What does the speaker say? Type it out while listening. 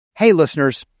Hey,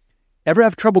 listeners, ever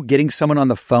have trouble getting someone on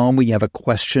the phone when you have a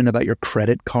question about your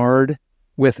credit card?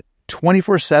 With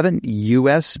 24/7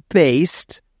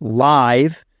 U.S.-based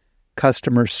live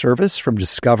customer service from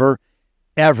Discover,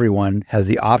 everyone has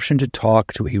the option to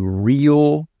talk to a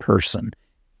real person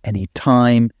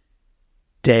anytime,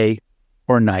 day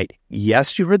or night.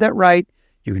 Yes, you heard that right.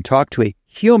 You can talk to a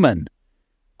human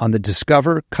on the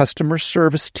Discover customer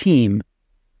service team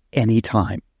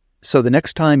anytime. So the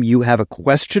next time you have a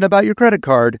question about your credit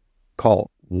card,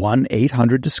 call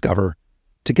 1-800-DISCOVER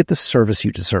to get the service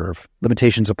you deserve.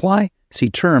 Limitations apply. See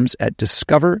terms at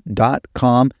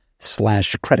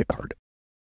discover.com/credit card.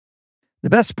 The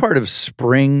best part of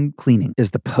spring cleaning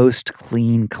is the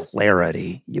post-clean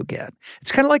clarity you get.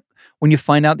 It's kind of like when you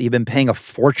find out that you've been paying a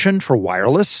fortune for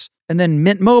wireless, and then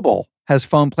Mint Mobile has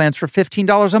phone plans for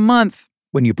 $15 a month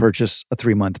when you purchase a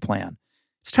 3-month plan.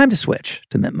 It's time to switch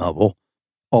to Mint Mobile.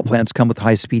 All plans come with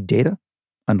high-speed data,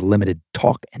 unlimited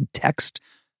talk and text,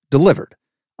 delivered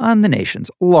on the nation's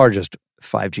largest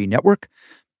 5G network.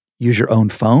 Use your own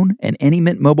phone and any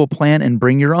Mint Mobile plan and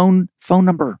bring your own phone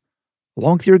number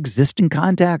along with your existing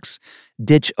contacts.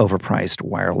 Ditch overpriced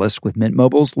wireless with Mint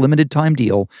Mobile's limited time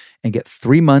deal and get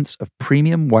 3 months of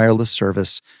premium wireless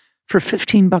service for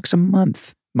 $15 a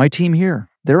month. My team here,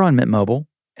 they're on Mint Mobile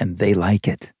and they like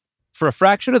it. For a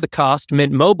fraction of the cost,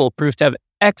 Mint Mobile proved to have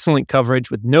excellent coverage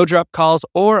with no-drop calls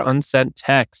or unsent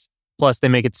texts. Plus, they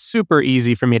make it super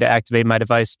easy for me to activate my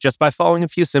device just by following a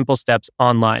few simple steps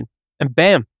online. And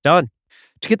bam, done.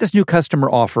 To get this new customer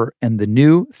offer and the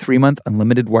new 3-month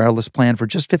unlimited wireless plan for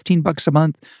just $15 a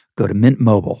month, go to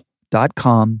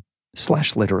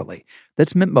mintmobile.com/literally.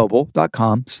 That's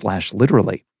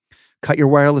mintmobile.com/literally. Cut your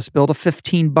wireless bill to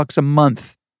 $15 a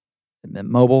month at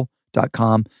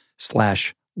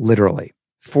mintmobile.com/literally.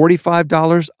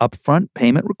 $45 upfront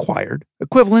payment required,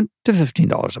 equivalent to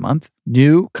 $15 a month.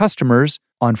 New customers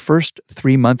on first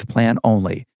 3-month plan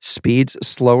only. Speeds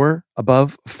slower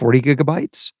above 40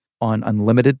 gigabytes on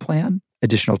unlimited plan.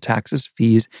 Additional taxes,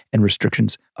 fees, and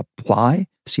restrictions apply.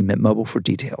 See Mint Mobile for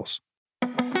details.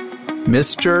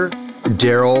 Mr.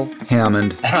 Darrell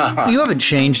Hammond, you haven't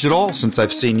changed at all since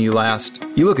I've seen you last.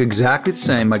 You look exactly the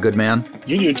same, my good man.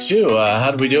 You do too. How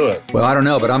did we do it? Well, I don't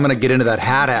know, but I'm going to get into that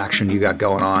hat action you got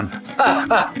going on.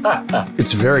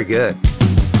 It's very good.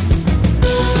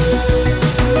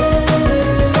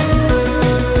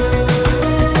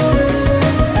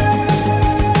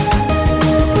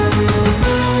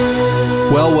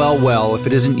 Well, if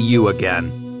it isn't you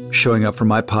again, showing up for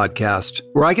my podcast,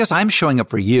 or I guess I'm showing up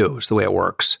for you is the way it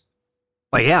works.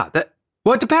 Like, yeah,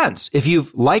 well, it depends. If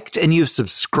you've liked and you've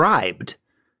subscribed,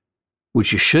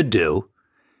 which you should do,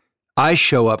 I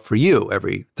show up for you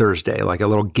every Thursday, like a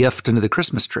little gift under the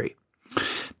Christmas tree.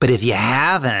 But if you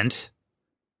haven't,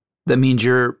 that means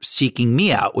you're seeking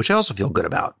me out, which I also feel good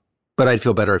about. But I'd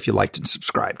feel better if you liked and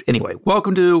subscribed. Anyway,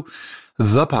 welcome to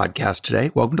the podcast today.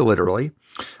 Welcome to Literally.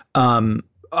 I'm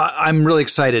really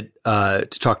excited to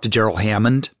talk to Darrell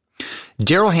Hammond.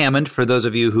 Darrell Hammond, for those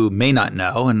of you who may not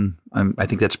know, and I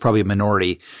think that's probably a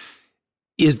minority,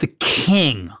 is the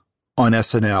king on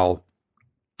SNL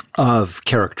of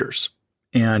characters.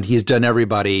 And he's done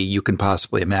everybody you can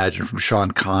possibly imagine, from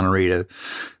Sean Connery to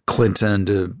Clinton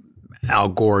to Al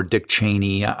Gore, Dick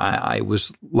Cheney. I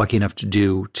was lucky enough to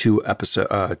do two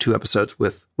episodes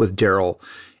with Darrell,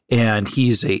 and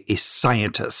he's a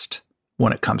scientist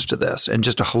when it comes to this, and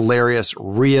just a hilarious,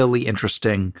 really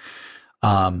interesting,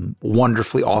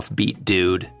 wonderfully offbeat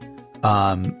dude.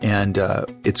 And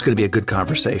it's going to be a good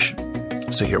conversation.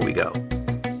 So here we go.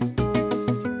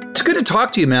 It's good to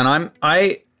talk to you, man. I'm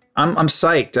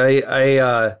psyched.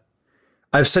 I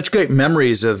have such great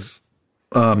memories of.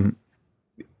 I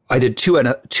did two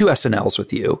SNLs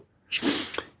with you,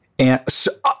 and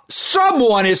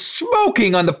someone is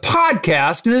smoking on the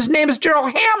podcast, and his name is Darrell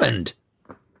Hammond.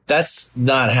 That's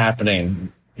not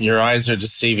happening. Your eyes are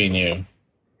deceiving you.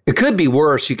 It could be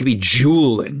worse. You could be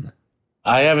jeweling.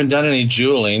 I haven't done any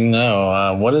jeweling.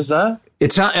 No. What is that?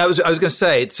 I was going to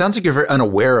say, it sounds like you're very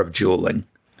unaware of jeweling.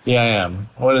 Yeah, I am.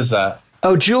 What is that?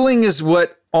 Oh, jeweling is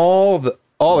what all the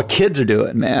kids are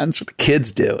doing, man. It's what the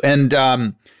kids do. And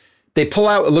they pull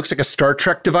out, it looks like a Star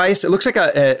Trek device. It looks like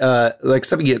like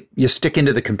something you stick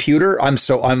into the computer. I'm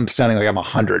sounding like I'm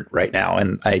 100 right now,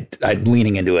 and I'm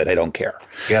leaning into it. I don't care.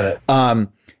 Get it.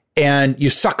 And you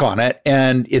suck on it,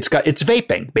 and it's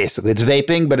vaping, basically. It's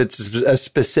vaping, but it's a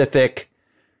specific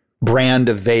brand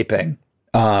of vaping.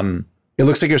 It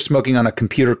looks like you're smoking on a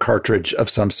computer cartridge of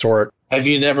some sort. Have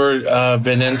you never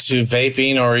been into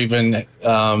vaping or even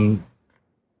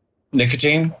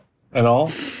nicotine at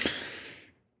all?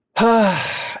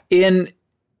 In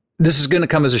this is going to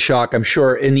come as a shock, I'm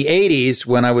sure. In the 80s,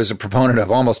 when I was a proponent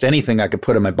of almost anything I could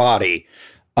put in my body,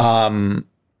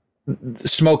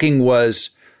 smoking was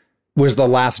the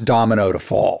last domino to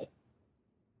fall.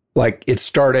 Like it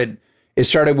started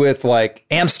with like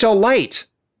Amstel Light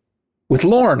with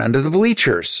Lorne under the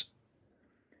bleachers.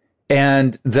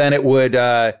 And then it would,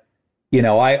 then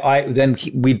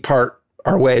we'd part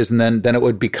our ways, and then it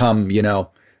would become,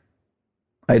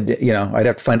 I'd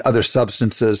have to find other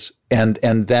substances, and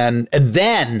then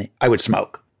I would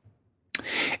smoke,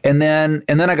 and then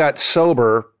I got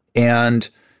sober, and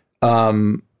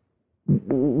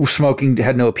smoking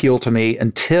had no appeal to me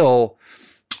until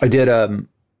I did a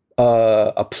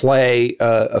play,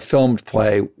 a filmed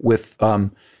play with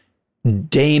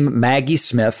Dame Maggie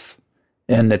Smith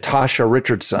and Natasha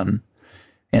Richardson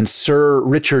and Sir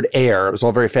Richard Eyre. It was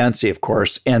all very fancy, of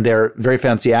course, and they're very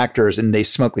fancy actors, and they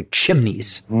smoke like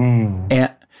chimneys.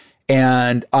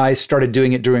 And I started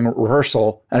doing it during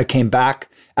rehearsal, and I came back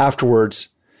afterwards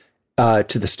to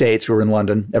the States. We were in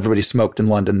London. Everybody smoked in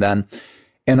London then.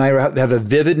 And I have a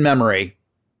vivid memory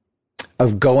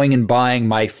of going and buying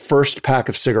my first pack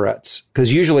of cigarettes,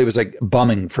 because usually it was like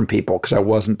bumming from people because I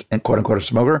wasn't, quote unquote, a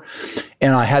smoker.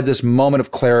 And I had this moment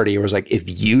of clarity. It was like, if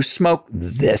you smoke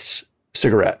this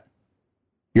cigarette,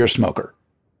 you're a smoker.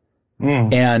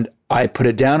 And I put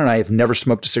it down, and I have never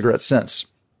smoked a cigarette since.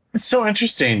 It's so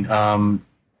interesting.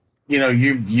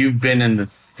 You've been in the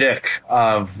thick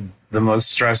of the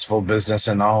most stressful business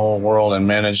in the whole world and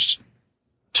managed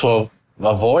to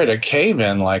avoid a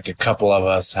cave-in like a couple of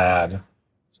us had,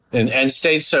 and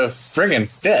stayed so friggin'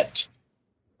 fit.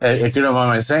 If you don't mind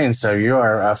my saying so, you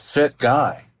are a fit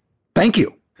guy. Thank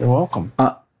you. You're welcome.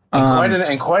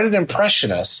 And quite an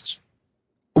impressionist.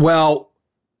 Well,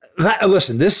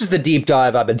 listen, this is the deep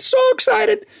dive I've been so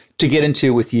excited to get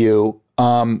into with you,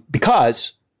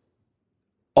 because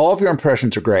all of your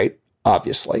impressions are great,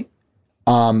 obviously.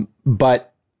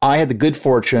 But I had the good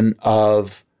fortune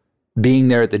of being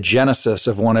there at the genesis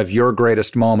of one of your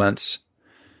greatest moments,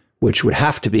 which would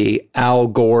have to be Al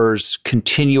Gore's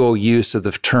continual use of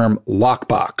the term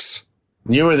lockbox.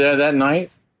 You were there that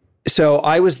night? So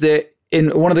I was there.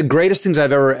 And one of the greatest things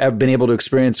I've ever been able to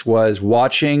experience was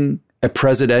watching a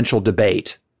presidential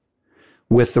debate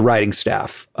with the writing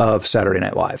staff of Saturday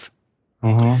Night Live.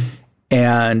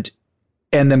 And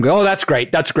them go, oh, that's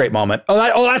great. That's a great moment.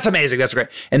 Oh, that's amazing. That's great.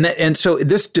 And so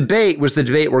this debate was the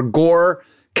debate where Gore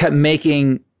kept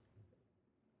making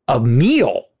a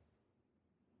meal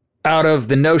out of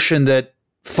the notion that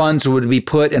funds would be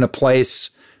put in a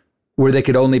place where they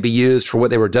could only be used for what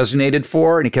they were designated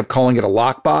for. And he kept calling it a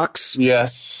lockbox.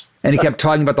 Yes. And he kept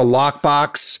talking about the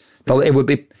lockbox. It would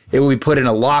be put in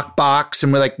a lockbox.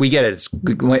 And we're like, we get it. It's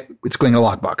going in a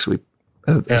lockbox. We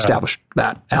established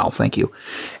that, Al. Thank you.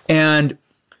 And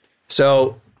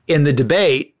so in the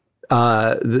debate,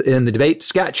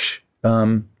 sketch,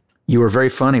 you were very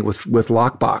funny with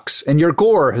lockbox, and your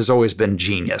Gore has always been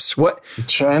genius. What? I'm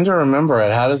trying to remember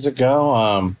it. How does it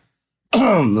go?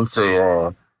 Let's see.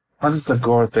 How does the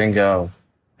Gore thing go?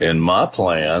 In my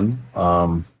plan,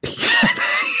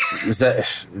 is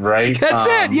that right?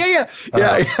 That's it.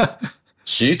 Yeah.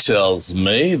 She tells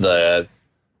me that.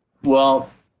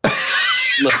 Well,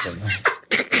 listen.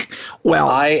 Well,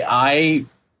 I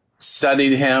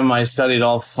studied him. I studied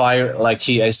all five.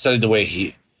 I studied the way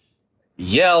he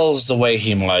yells, the way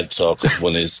he might talk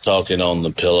when he's talking on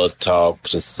the pillow talk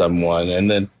to someone,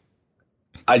 and then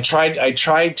I tried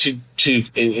to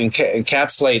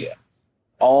encapsulate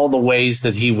all the ways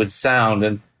that he would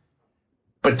sound,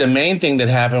 but the main thing that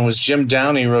happened was Jim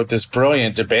Downey wrote this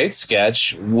brilliant debate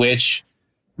sketch, which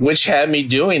had me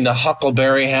doing the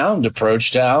Huckleberry Hound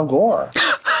approach to Al Gore.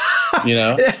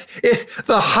 The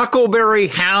Huckleberry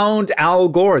Hound Al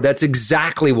Gore. That's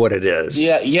exactly what it is.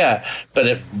 Yeah.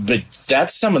 But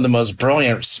that's some of the most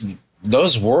brilliant.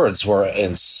 Those words were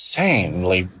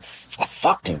insanely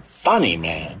fucking funny,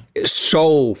 man.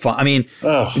 So fun. I mean,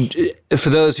 for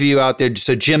those of you out there,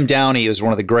 so Jim Downey is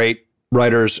one of the great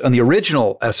writers on the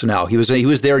original SNL. He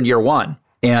was there in year one,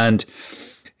 and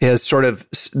he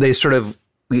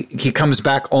comes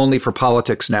back only for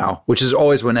politics now, which is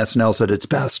always when SNL's at its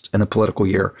best in a political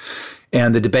year.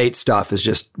 And the debate stuff is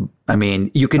just, I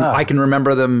mean, I can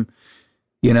remember them,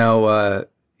 from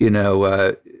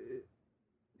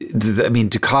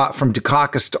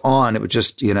Dukakis on, it was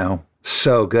just,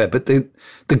 so good. But the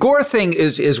Gore thing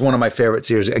is one of my favorites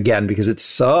here, again, because it's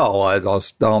so, I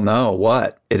don't know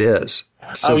what it is.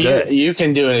 So good. You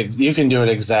can do it. You can do it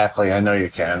exactly. I know you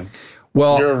can.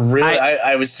 Well, you're really.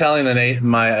 I was telling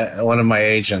one of my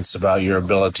agents about your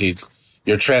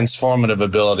transformative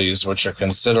abilities, which are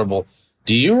considerable.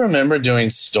 Do you remember doing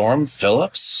Storm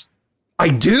Phillips? I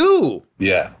do.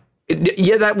 Yeah.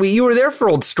 Yeah, you were there for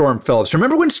old Storm Phillips.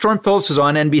 Remember when Storm Phillips was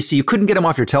on NBC? You couldn't get him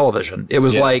off your television. It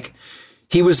was like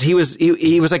he was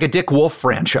like a Dick Wolf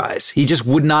franchise. He just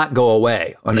would not go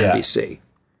away on NBC.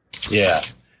 Yeah.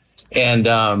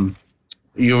 And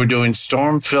you were doing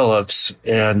Storm Phillips,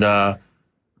 and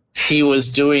he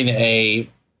was doing a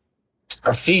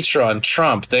feature on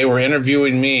Trump. They were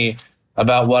interviewing me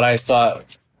about what I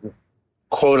thought,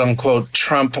 quote unquote,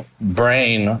 Trump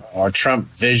brain or Trump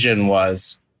vision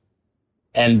was.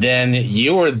 And then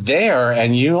you were there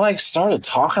and you like started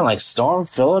talking like Storm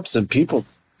Phillips, and people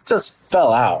just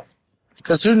fell out.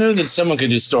 Because who knew that someone could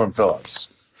do Storm Phillips?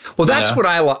 Well, that's what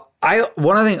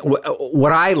one of the things,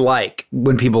 what I like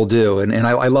when people do, and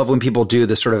I love when people do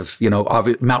this sort of,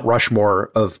 Mount Rushmore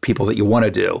of people that you want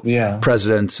to do,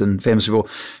 presidents and famous people.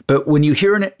 But when you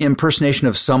hear an impersonation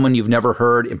of someone you've never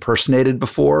heard impersonated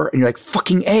before, and you're like,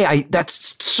 fucking A,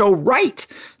 that's so right.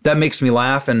 That makes me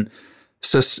laugh. And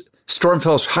so Storm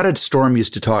Phillips, how did Storm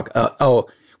used to talk?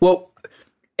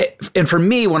 And for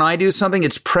me, when I do something,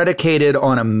 it's predicated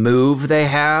on a move they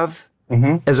have.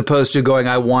 As opposed to going,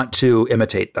 I want to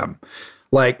imitate them.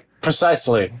 Like,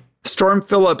 precisely. Storm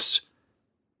Phillips'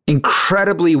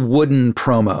 incredibly wooden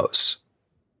promos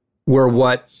were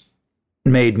what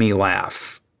made me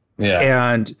laugh. Yeah.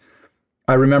 And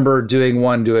I remember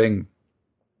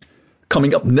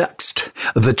coming up next,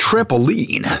 the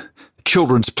trampoline,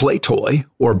 children's play toy,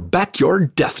 or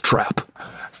backyard death trap.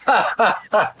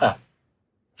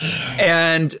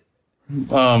 And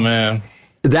oh man.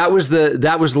 That was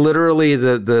literally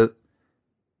the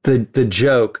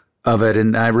joke of it.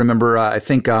 And I remember, I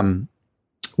think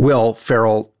Will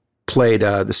Ferrell played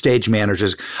the stage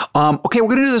managers. Okay, we're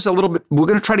going to do this a little bit. We're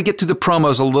going to try to get to the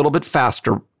promos a little bit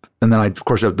faster. And then I, of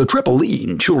course, the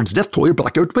trampoline, children's death toy,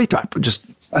 backyard play type. Just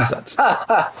that's.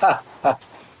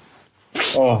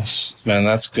 Oh man,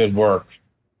 that's good work.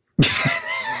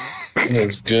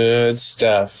 It's good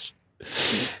stuff.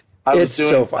 I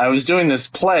was doing this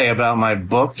play about my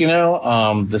book,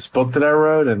 this book that I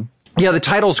wrote, and yeah, the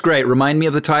title's great. Remind me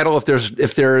of the title. If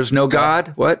there's no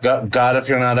God, what? God, if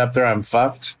you're not up there, I'm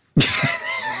fucked.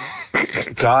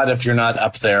 God, if you're not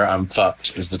up there, I'm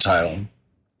fucked is the title.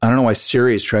 I don't know why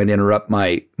Siri is trying to interrupt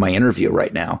my interview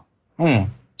right now.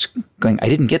 It's going, I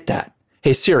didn't get that.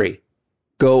 Hey Siri,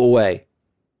 go away.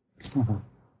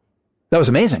 That was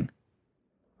amazing.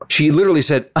 She literally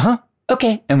said,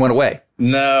 okay, and went away.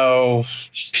 No.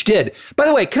 She did. By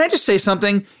the way, can I just say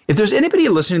something? If there's anybody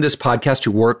listening to this podcast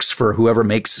who works for whoever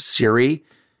makes Siri,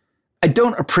 I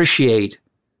don't appreciate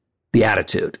the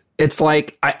attitude. It's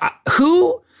like,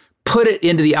 who put it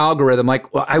into the algorithm?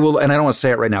 Like, well, I will, and I don't want to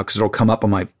say it right now because it'll come up on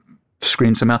my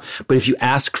screen somehow. But if you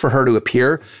ask for her to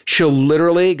appear, she'll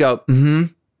literally go,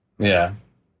 Yeah.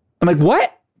 I'm like,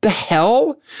 what the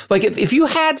hell? Like, if you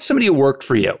had somebody who worked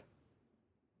for you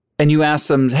and you asked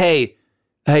them, hey,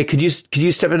 could you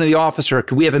step into the office, or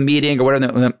could we have a meeting or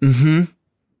whatever?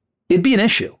 It'd be an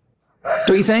issue,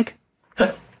 don't you think?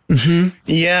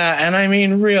 Yeah, and I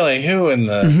mean, really, who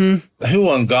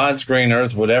on God's green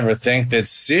earth would ever think that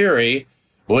Siri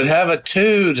would have a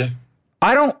tood?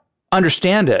 I don't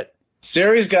understand it.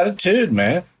 Siri's got a tood,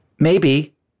 man.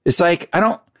 Maybe it's like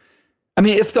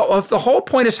if the whole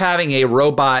point is having a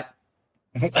robot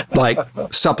like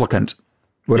supplicant,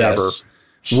 whatever. Yes.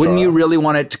 Sure. Wouldn't you really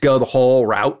want it to go the whole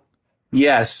route?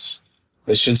 Yes.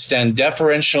 They should stand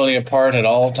deferentially apart at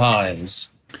all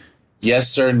times. Yes,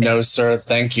 sir. No, sir.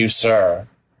 Thank you, sir.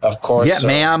 Of course, yeah, sir.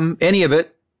 Ma'am. Any of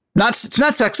it. It's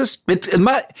not sexist. And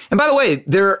by the way,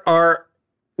 there are.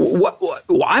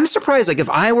 I'm surprised. Like, if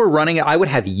I were running it, I would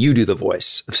have you do the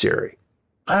voice of Siri.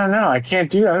 I don't know. I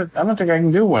can't do. I don't think I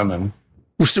can do women.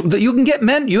 So you can get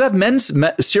men. You have men's.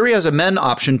 Siri has a men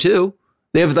option too.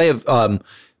 They have.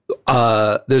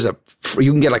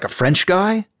 You can get like a French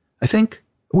guy, I think.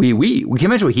 We can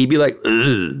imagine what he'd be like.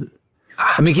 Ugh.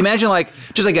 I mean, can you imagine like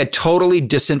just like a totally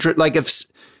disinterested, like if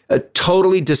a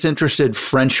totally disinterested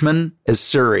Frenchman as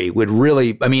Siri would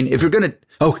really, I mean, if you're going to,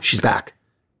 oh, she's back.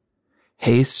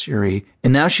 Hey, Siri.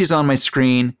 And now she's on my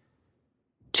screen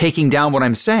taking down what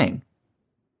I'm saying.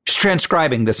 She's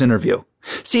transcribing this interview.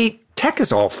 See, tech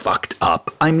is all fucked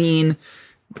up. I mean,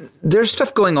 there's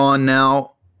stuff going on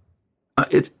now.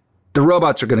 The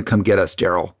robots are going to come get us,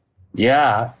 Darrell.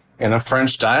 Yeah, in a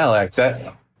French dialect.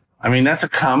 That's a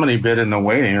comedy bit in the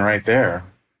waiting right there.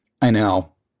 I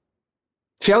know.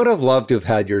 See, I would have loved to have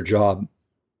had your job.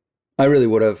 I really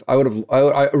would have.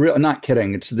 Not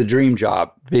kidding. It's the dream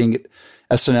job, being at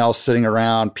SNL, sitting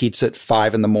around, pizza at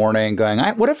 5 a.m, going,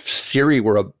 what if Siri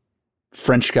were a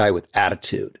French guy with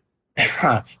attitude?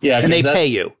 Yeah. And they pay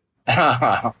you.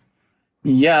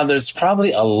 Yeah, there's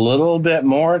probably a little bit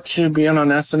more to being on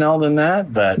SNL than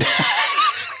that, but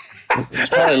it's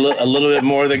probably a little bit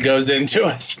more that goes into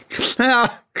it.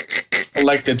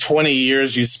 Like the 20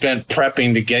 years you spent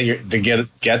prepping to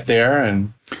get there.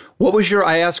 And what was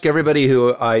I ask everybody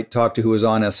who I talked to who was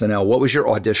on SNL, what was your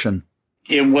audition?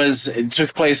 It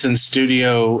took place in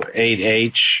Studio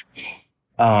 8H.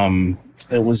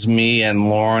 It was me and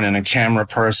Lauren and a camera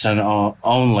person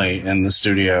only in the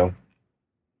studio.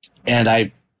 And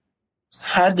I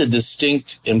had the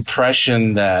distinct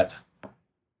impression that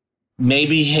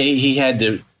maybe he had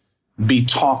to be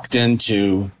talked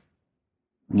into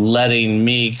letting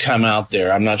me come out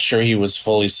there. I'm not sure he was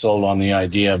fully sold on the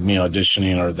idea of me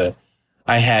auditioning or that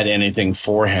I had anything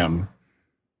for him.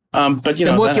 But you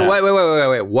know,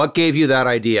 wait. What gave you that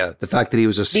idea? The fact that he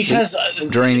was asleep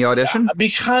during the audition?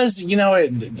 Because, you know,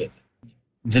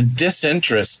 the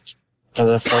disinterest for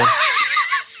the first,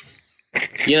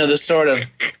 you know, the sort of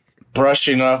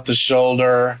brushing off the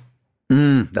shoulder.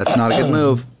 That's not a good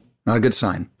move. Not a good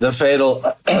sign. The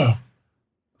fatal.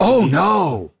 Oh,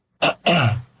 no.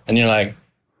 And you're like,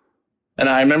 and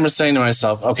I remember saying to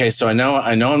myself, okay, so I know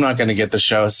I'm not going to get the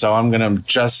show, so I'm going to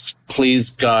just please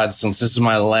God, since this is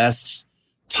my last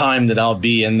time that I'll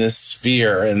be in this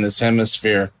sphere, in this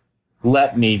hemisphere,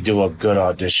 let me do a good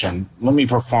audition. Let me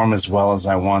perform as well as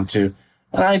I want to.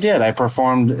 And I did. I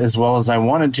performed as well as I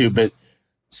wanted to, but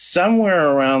somewhere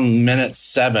around minute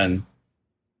 7,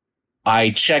 I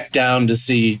checked down to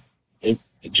see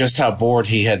just how bored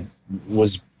he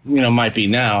was, you know, might be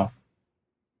now.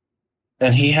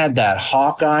 And he had that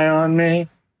hawk eye on me.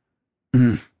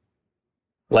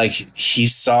 Like he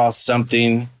saw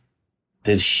something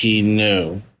that he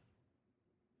knew,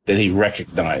 that he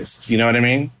recognized. You know what I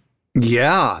mean?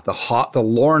 Yeah, the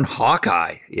Lorne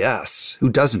Hawkeye. Yes. Who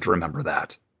doesn't remember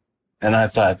that? And I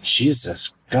thought,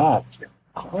 Jesus God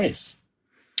Christ.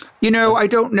 You know, I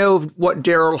don't know if what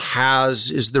Darrell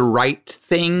has is the right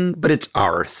thing, but it's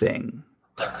our thing.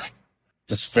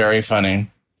 That's very funny.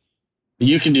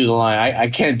 You can do the line. I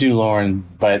can't do Lauren,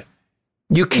 but...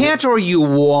 You can't or you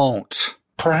won't.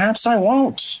 Perhaps I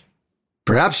won't.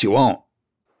 Perhaps you won't.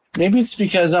 Maybe it's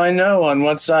because I know on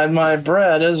what side my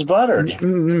bread is buttered.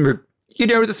 You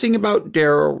know, the thing about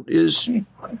Darrell is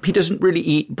he doesn't really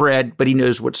eat bread, but he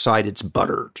knows what side it's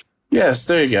buttered. Yes,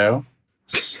 there you go.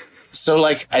 So,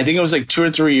 like, I think it was like 2 or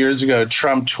 3 years ago,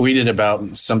 Trump tweeted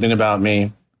about something about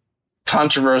me.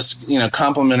 Controversial, you know,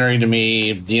 complimentary to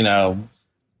me, you know,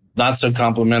 not so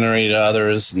complimentary to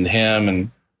others and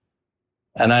him.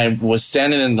 And I was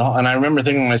standing and I remember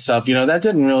thinking to myself, you know, it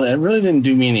really didn't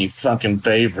do me any fucking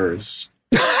favors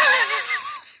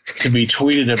to be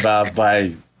tweeted about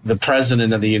by the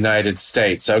president of the United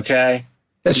States. Okay.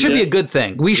 That should be a good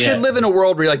thing. We should live in a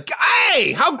world where you're like,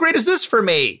 hey, how great is this for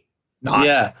me? Not.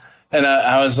 Yeah. And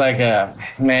I was like,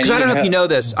 man, because I don't know if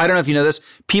you know this.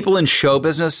 People in show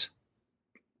business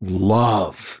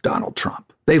love Donald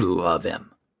Trump. They love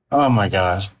him. Oh, my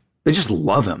God. They just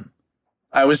love him.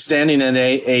 I was standing in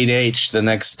 8H the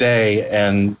next day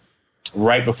and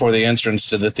right before the entrance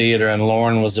to the theater, and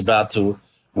Lauren was about to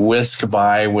whisk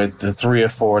by with the 3 or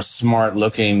 4 smart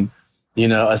looking, you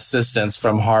know, assistants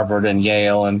from Harvard and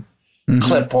Yale and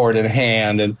clipboard in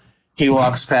hand. And he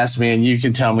walks past me and you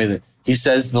can tell me that he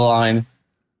says the line,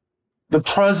 "The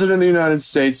president of the United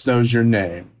States knows your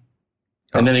name."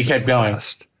 And then he kept going.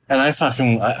 And I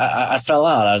fell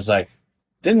out. I was like,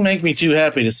 didn't make me too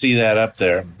happy to see that up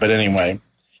there. But anyway,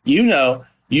 you know,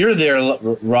 you're there,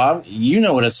 Rob. You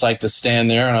know what it's like to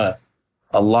stand there and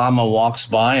a llama walks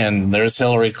by and there's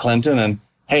Hillary Clinton and,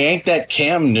 hey, ain't that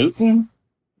Cam Newton?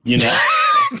 You know?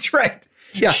 That's right.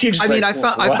 Yeah. I mean, I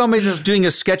found myself doing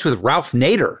a sketch with Ralph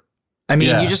Nader. I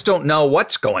mean, you just don't know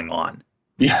what's going on.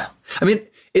 Yeah. I mean,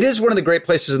 it is one of the great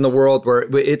places in the world where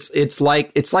it's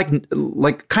like kind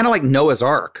of like Noah's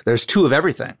Ark. There's 2 of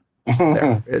everything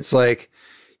there. It's like,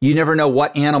 you never know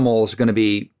what animal is going to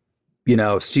be, you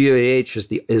know, Studio AH is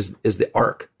the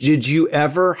ark. Did you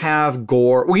ever have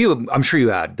gore? Well, I'm sure you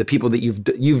had the people that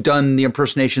you've done the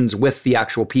impersonations with the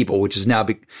actual people, which is now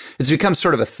it's become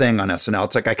sort of a thing on SNL.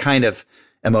 It's like, I kind of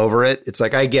am over it. It's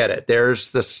like, I get it.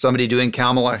 There's somebody doing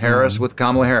Kamala Harris with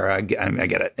Kamala Harris. I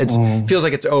get it. It feels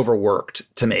like it's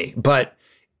overworked to me. But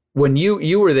when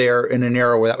you were there in an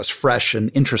era where that was fresh and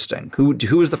interesting, who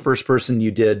was the first person you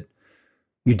did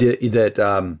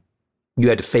that you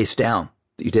had to face down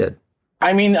that you did?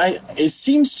 I mean, it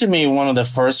seems to me one of the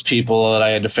first people that I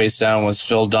had to face down was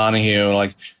Phil Donahue,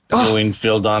 like doing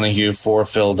Phil Donahue for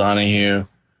Phil Donahue.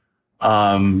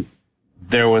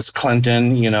 There was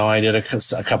Clinton, you know, I did a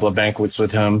couple of banquets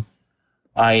with him.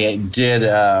 I did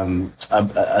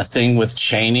a thing with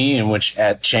Cheney in which,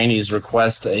 at Cheney's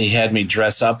request, he had me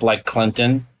dress up like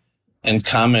Clinton and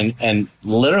come and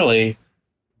literally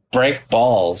break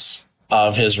balls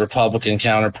of his Republican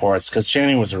counterparts, because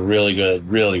Cheney was a really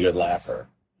good laugher.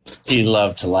 He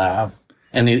loved to laugh.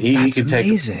 And he could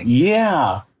amazing.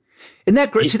 Yeah. Isn't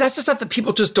that great? See, that's the stuff that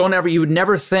people just you would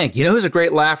never think. You know who's a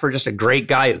great laugher, just a great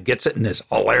guy who gets it and is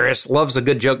hilarious, loves a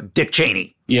good joke? Dick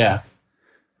Cheney. Yeah.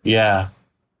 Yeah.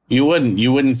 You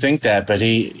wouldn't think that, but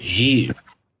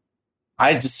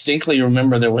I distinctly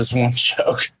remember there was one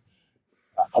joke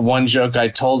I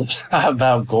told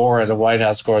about Gore at a White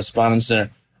House Correspondents'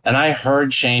 Dinner, and I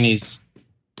heard Cheney's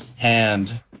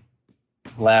hand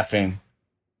laughing.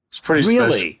 It's pretty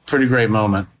special, pretty great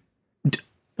moment.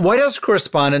 White House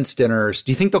Correspondents' Dinners,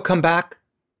 do you think they'll come back?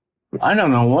 I don't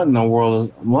know what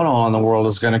all in the world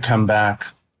is going to come back.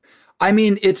 I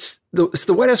mean, it's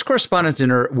the White House Correspondents'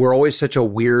 Dinner were always such a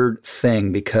weird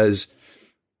thing because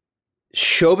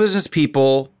show business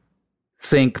people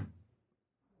think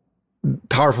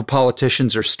powerful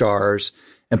politicians are stars,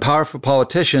 and powerful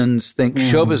politicians think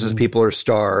show business people are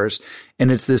stars.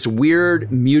 And it's this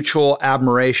weird mutual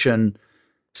admiration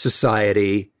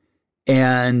society.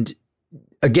 And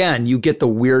again, you get the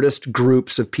weirdest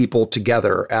groups of people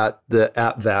together at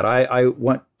that. I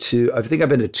think I've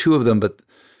been to two of them,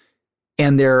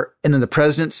 and then the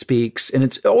president speaks, and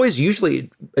it's always usually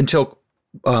until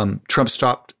Trump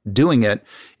stopped doing it.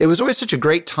 It was always such a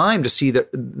great time to see that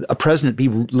a president be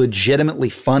legitimately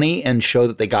funny and show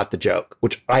that they got the joke,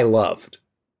 which I loved.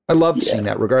 I loved seeing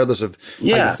that, regardless of how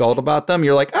you felt about them.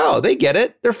 You're like, oh, they get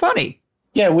it. They're funny.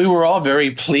 Yeah, we were all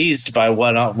very pleased by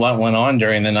what went on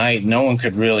during the night. No one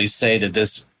could really say that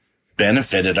this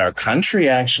benefited our country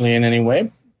actually in any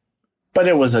way, but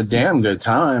it was a damn good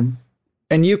time.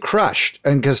 And you crushed.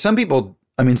 And because some people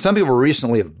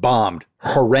recently have bombed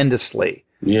horrendously.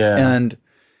 Yeah. And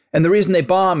the reason they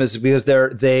bomb is because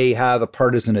they have a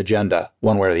partisan agenda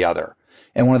one way or the other.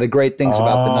 And one of the great things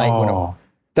about the night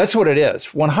that's what it is.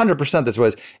 100% that's what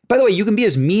it is. By the way, you can be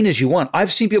as mean as you want.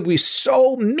 I've seen people be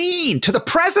so mean to the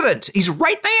president. He's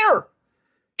right there.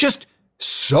 Just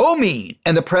so mean.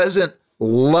 And the president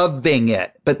loving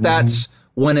it. But that's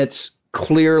when it's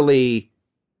clearly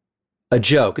a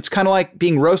joke. It's kind of like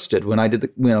being roasted when I did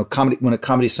a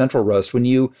Comedy Central roast. When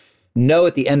you know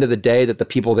at the end of the day that the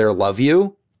people there love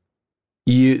you,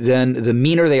 then the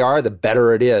meaner they are, the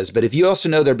better it is. But if you also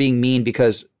know they're being mean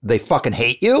because they fucking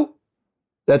hate you,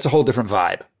 that's a whole different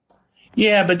vibe.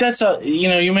 Yeah, but that's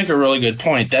you make a really good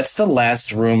point. That's the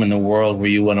last room in the world where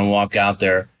you want to walk out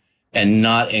there and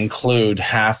not include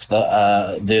half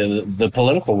the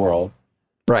political world.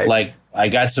 Right. Like, I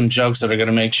got some jokes that are going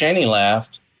to make Cheney laugh,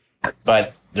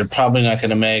 but they're probably not going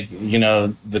to make,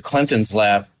 the Clintons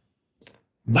laugh.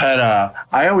 But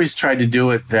I always tried to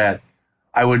do it that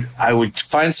I would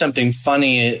find something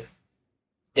funny-ish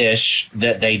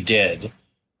that they did,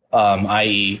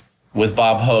 i.e., with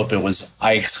Bob Hope, it was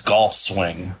Ike's golf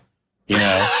swing,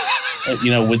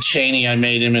 with Cheney, I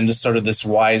made him into sort of this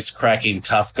wisecracking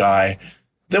tough guy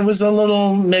that was a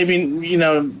little, maybe,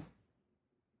 a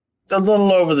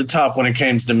little over the top when it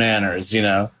came to manners,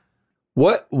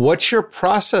 What's your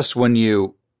process when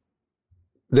you're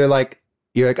like,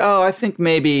 oh, I think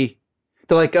maybe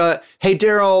they're like, hey,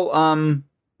 Darrell,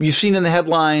 you've seen in the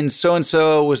headlines,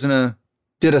 so-and-so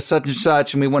did a such and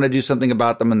such, and we want to do something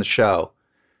about them in the show.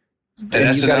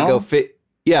 And you got to go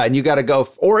and you got to go,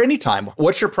 or anytime.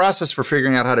 What's your process for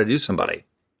figuring out how to do somebody?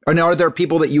 Or now, are there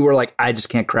people that you were like, I just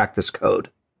can't crack this code?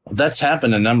 That's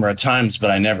happened a number of times,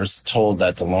 but I never told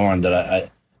that to Lauren that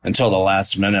I until the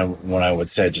last minute when I would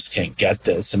say, I just can't get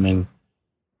this. I mean,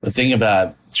 the thing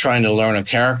about trying to learn a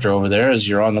character over there is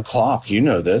you're on the clock. You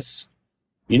know this.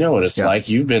 You know what it's like.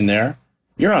 You've been there.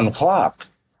 You're on the clock.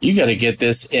 You got to get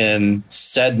this in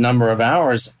said number of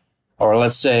hours, or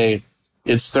let's say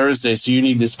it's Thursday, so you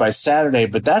need this by Saturday,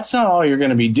 but that's not all you're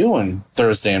going to be doing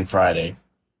Thursday and Friday.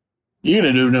 You're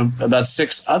going to do about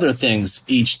 6 other things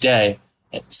each day.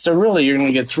 So really, you're going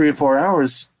to get 3 or 4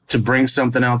 hours to bring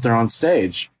something out there on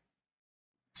stage.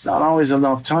 It's not always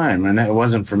enough time, and it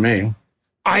wasn't for me.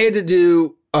 I had to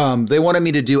do, they wanted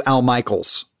me to do Al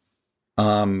Michaels.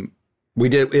 We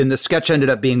did, and the sketch ended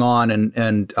up being on,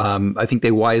 and I think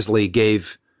they wisely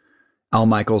gave Al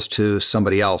Michaels to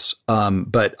somebody else.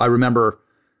 But I remember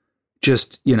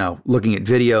just, looking at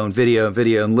video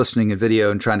and listening to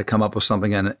video and trying to come up with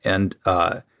something. And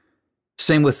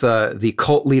same with the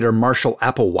cult leader, Marshall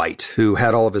Applewhite, who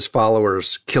had all of his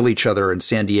followers kill each other in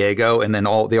San Diego. And then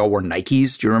they all wore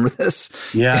Nikes. Do you remember this?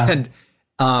 Yeah. And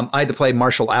I had to play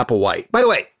Marshall Applewhite. By the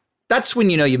way, that's when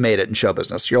you know you made it in show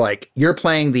business. You're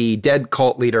playing the dead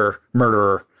cult leader,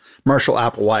 murderer, Marshall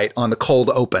Applewhite on the cold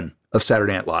open of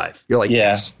Saturday Night Live. You're like,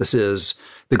 yes, this is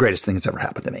the greatest thing that's ever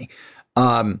happened to me.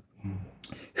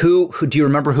 Who do you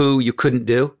remember who you couldn't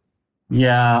do?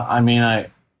 Yeah, I mean,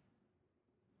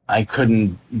 I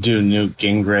couldn't do Newt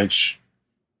Gingrich.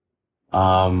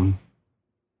 I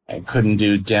couldn't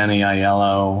do Danny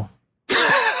Aiello.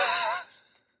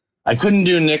 I couldn't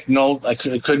do Nick Nolte. I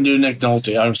couldn't do Nick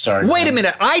Nolte. I'm sorry. Wait a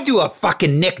minute. I do a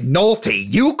fucking Nick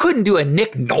Nolte. You couldn't do a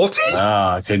Nick Nolte?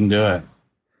 No, I couldn't do it.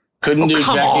 Couldn't do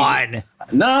come Jackie. On.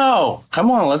 No,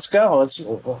 come on. Let's go.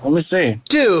 Let me see.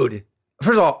 Dude,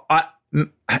 first of all,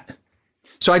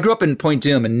 so I grew up in Point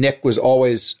Doom, and Nick was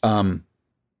always, well,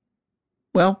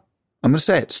 I'm going to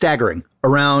say it, staggering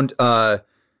around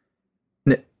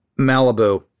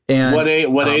Malibu. And what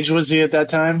age was he at that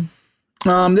time?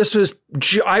 This was,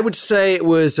 I would say it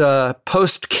was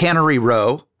post Cannery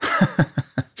Row.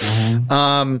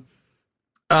 So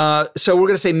we're going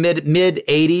to say mid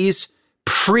 80s,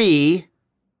 pre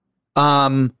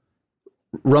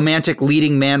romantic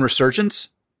leading man resurgence,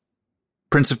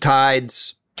 Prince of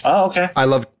Tides. Oh, okay. I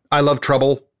love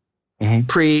Trouble.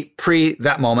 Pre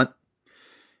that moment.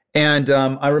 And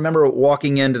I remember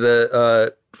walking into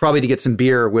the probably to get some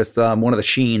beer with one of the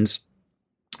Sheens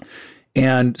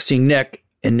and seeing Nick,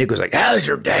 and Nick was like, "How's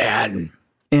your dad?"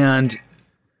 And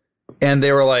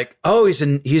they were like, "Oh, he's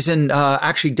in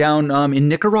actually down in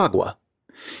Nicaragua."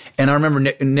 And I remember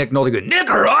Nick Nolte going,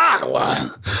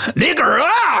 Nicaragua,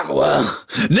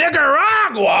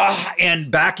 and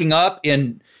backing up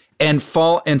and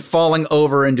falling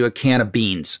over into a can of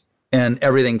beans and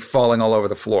everything falling all over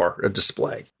the floor, a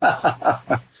display.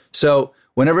 So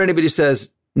whenever anybody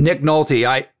says Nick Nolte,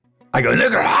 I go,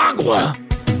 Nicaragua.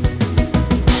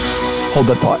 Hold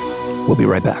that thought. We'll be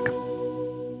right back.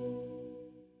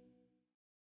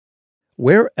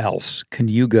 Where else can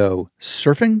you go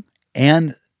surfing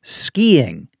and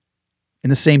skiing in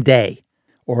the same day?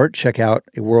 Or check out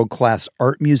a world-class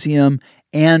art museum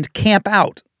and camp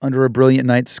out under a brilliant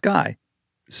night sky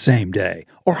same day?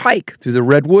 Or hike through the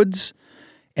redwoods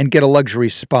and get a luxury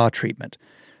spa treatment?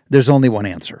 There's only one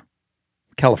answer: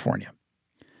 California.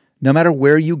 No matter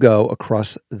where you go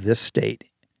across this state,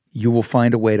 you will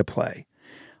find a way to play.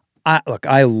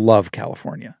 I love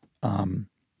California.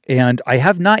 And I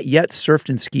have not yet surfed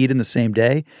and skied in the same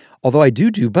day, although I do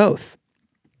both.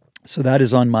 So that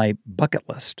is on my bucket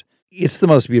list. It's the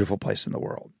most beautiful place in the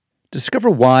world. Discover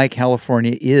why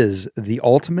California is the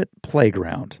ultimate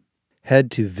playground. Head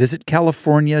to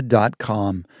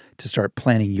visitcalifornia.com to start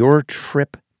planning your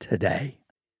trip today.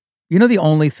 You know the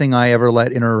only thing I ever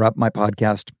let interrupt my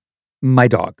podcast? My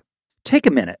dog. Take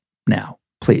a minute now,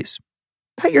 please.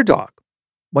 Pet your dog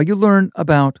while you learn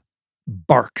about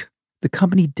Bark, the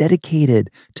company dedicated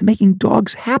to making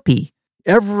dogs happy.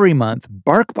 Every month,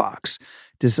 BarkBox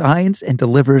designs and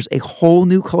delivers a whole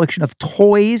new collection of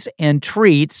toys and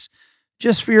treats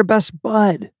just for your best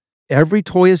bud. Every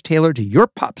toy is tailored to your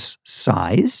pup's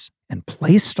size and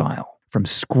play style. From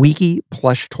squeaky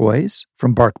plush toys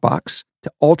from BarkBox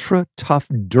to ultra tough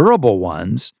durable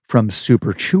ones from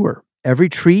Super Chewer. Every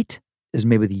treat is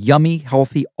made with yummy,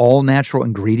 healthy, all-natural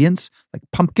ingredients like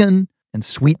pumpkin and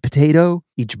sweet potato.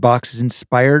 Each box is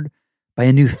inspired by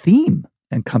a new theme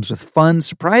and comes with fun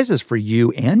surprises for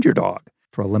you and your dog.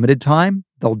 For a limited time,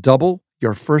 they'll double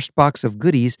your first box of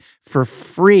goodies for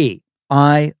free.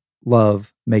 I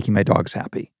love making my dogs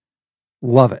happy.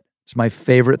 Love it. It's my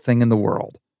favorite thing in the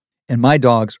world. And my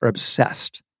dogs are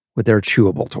obsessed with their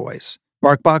chewable toys.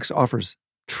 BarkBox offers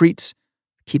treats to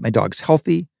keep my dogs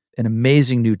healthy and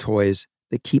amazing new toys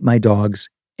that keep my dogs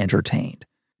entertained.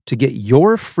 To get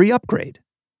your free upgrade,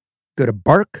 go to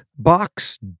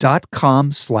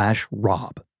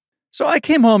barkbox.com/Rob. So I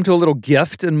came home to a little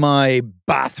gift in my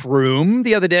bathroom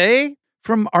the other day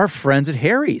from our friends at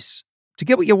Harry's. To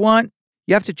get what you want,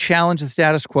 you have to challenge the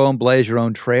status quo and blaze your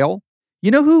own trail.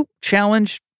 You know who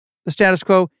challenged the status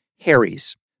quo?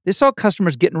 Harry's. They saw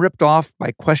customers getting ripped off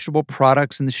by questionable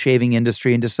products in the shaving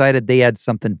industry and decided they had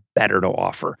something better to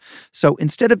offer. So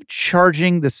instead of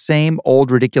charging the same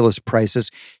old ridiculous prices,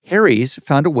 Harry's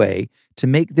found a way to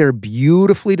make their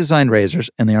beautifully designed razors,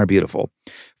 and they are beautiful,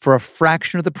 for a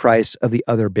fraction of the price of the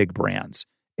other big brands.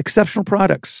 Exceptional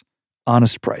products,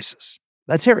 honest prices.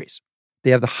 That's Harry's. They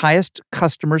have the highest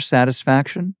customer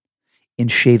satisfaction in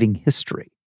shaving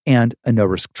history and a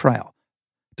no-risk trial.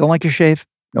 Don't like your shave?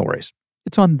 No worries.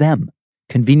 It's on them.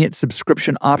 Convenient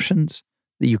subscription options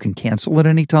that you can cancel at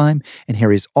any time. And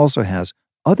Harry's also has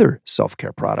other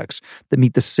self-care products that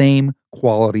meet the same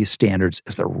quality standards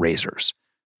as their razors.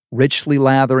 Richly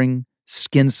lathering,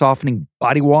 skin-softening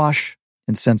body wash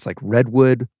in scents like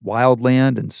redwood,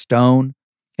 wildland, and stone,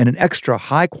 and an extra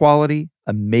high-quality,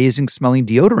 amazing-smelling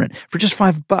deodorant for just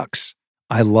 $5.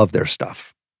 I love their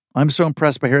stuff. I'm so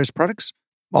impressed by Harry's products.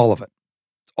 All of it.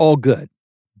 It's all good.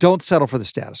 Don't settle for the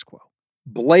status quo.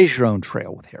 Blaze your own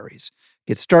trail with Harry's.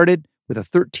 Get started with a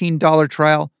 $13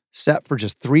 trial set for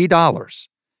just $3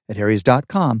 at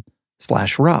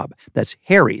harrys.com/Rob. That's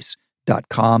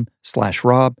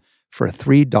harrys.com/Rob for a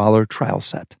 $3 trial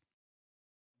set.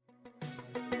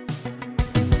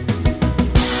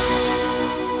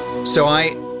 So I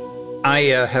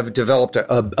have developed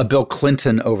a Bill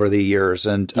Clinton over the years,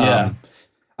 and I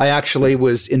actually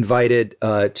was invited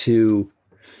to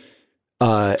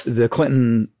the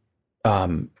Clinton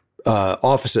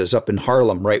offices up in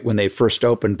Harlem right when they first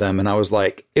opened them, and I was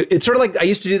like, it's sort of like I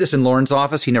used to do this in Lauren's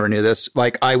office. He never knew this.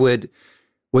 Like I would,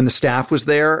 when the staff was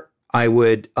there, I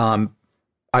would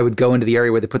go into the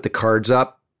area where they put the cards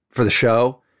up for the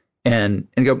show, and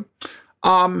go,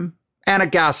 Anna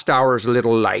Gastower's a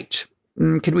little light.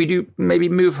 Can we maybe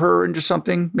move her into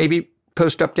something? Maybe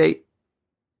post update,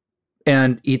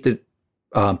 and eat the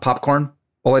popcorn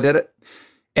while I did it.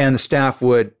 And the staff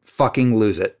would fucking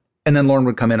lose it. And then Lauren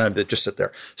would come in and I'd just sit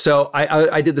there. So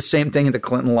I did the same thing at the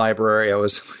Clinton Library. I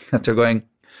was out there going,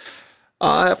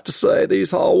 I have to say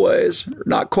these hallways are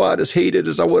not quite as heated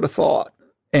as I would have thought.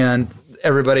 And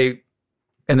everybody,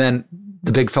 and then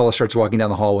the big fella starts walking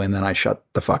down the hallway, and then I shut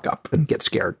the fuck up and get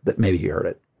scared that maybe he heard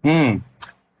it.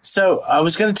 So I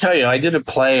was going to tell you, I did a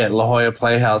play at La Jolla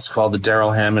Playhouse called the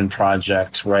Darrell Hammond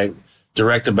Project, right?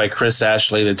 Directed by Chris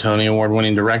Ashley, the Tony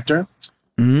Award-winning director.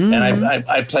 And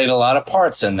I played a lot of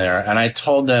parts in there. And I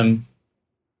told them,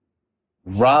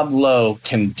 Rob Lowe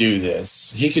can do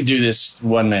this. He could do this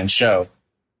one-man show.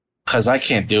 Because I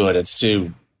can't do it. It's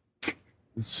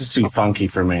just too funky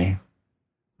for me.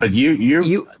 But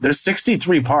you there's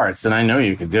 63 parts, and I know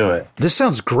you could do it. This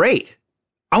sounds great.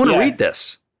 I want to read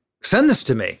this. Send this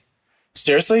to me.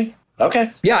 Seriously? Okay.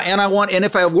 Yeah, and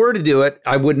if I were to do it,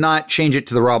 I would not change it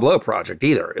to the Rob Lowe Project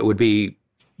either. It would be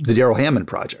the Darrell Hammond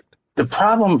Project. The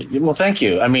problem, well, thank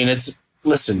you. I mean,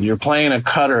 listen, you're playing a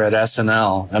cutter at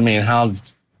SNL. I mean, how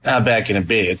bad can it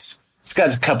be? It's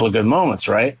got a couple of good moments,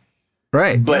 right?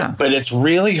 Right. But it's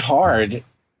really hard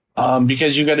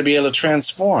because you got to be able to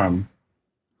transform.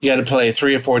 You got to play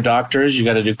 3 or 4 doctors. You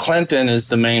got to do Clinton is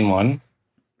the main one.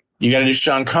 You got to do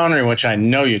Sean Connery, which I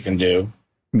know you can do.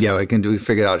 Yeah, we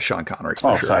figured out Sean Connery.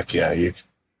 Oh, sure. Fuck yeah. You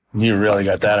really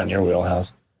got that in your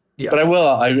wheelhouse. Yeah. But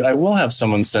I will have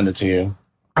someone send it to you.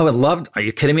 I would love. Are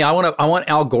you kidding me? I want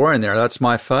Al Gore in there. That's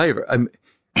my favorite.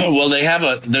 Well,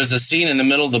 there's a scene in the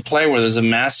middle of the play where there's a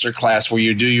master class where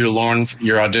you do your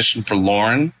audition for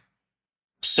Lauren.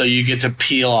 So you get to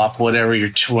peel off whatever your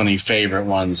 20 favorite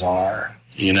ones are,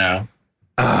 in the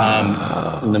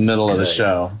middle of the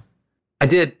show. I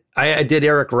did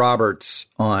Eric Roberts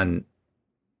on,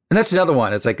 and that's another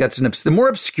one. It's like, the more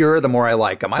obscure, the more I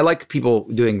like them. I like people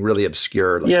doing really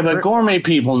obscure. Like, but gourmet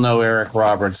people know Eric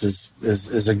Roberts is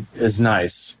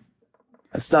nice.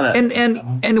 It's not and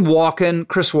Walken,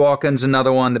 Chris Walken's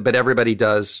another one, but everybody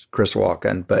does Chris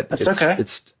Walken, but that's okay.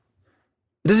 It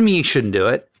doesn't mean you shouldn't do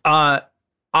it.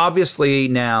 Obviously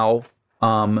now,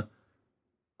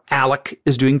 Alec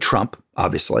is doing Trump,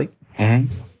 obviously.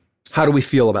 Mm-hmm. How do we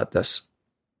feel about this?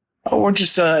 Oh, we're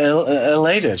just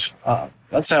elated.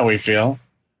 That's how we feel.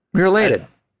 We're elated.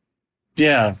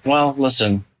 Yeah. Well,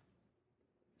 listen,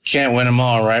 can't win them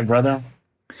all, right, brother?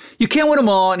 You can't win them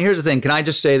all. And here's the thing. Can I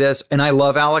just say this? And I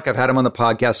love Alec. I've had him on the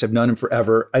podcast. I've known him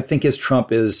forever. I think his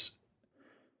Trump is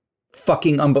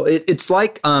fucking unbelievable. It's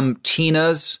like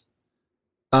Tina's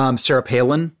Sarah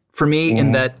Palin for me,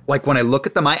 in that, like, when I look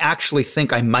at them, I actually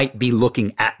think I might be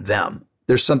looking at them.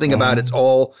 There's something about it's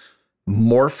all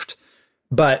morphed.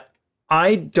 But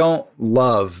I don't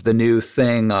love the new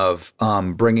thing of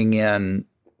bringing in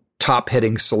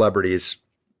top-hitting celebrities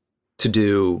to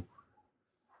do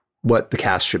what the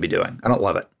cast should be doing. I don't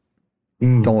love it.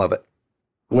 Don't love it.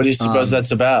 What do you suppose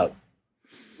that's about?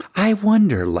 I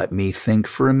wonder. Let me think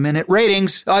for a minute.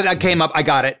 Ratings. Oh, that came up. I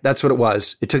got it. That's what it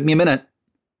was. It took me a minute.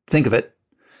 Think of it.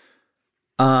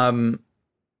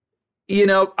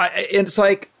 It's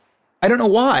like, I don't know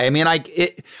why. I mean,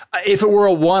 if it were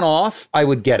a one-off, I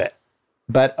would get it.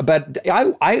 But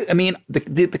I mean,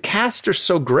 the cast are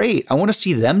so great. I want to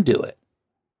see them do it.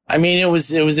 I mean, it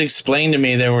was explained to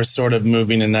me they were sort of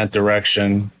moving in that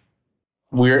direction.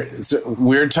 It's a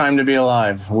weird time to be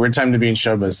alive. Weird time to be in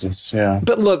show business. Yeah.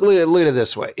 But look at it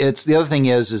this way. It's the other thing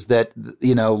is that,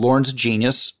 Lauren's a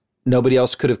genius. Nobody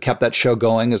else could have kept that show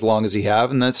going as long as he have.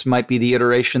 And this might be the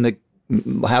iteration that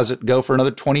has it go for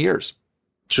another 20 years.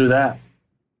 True that.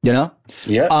 Yeah.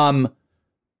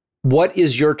 What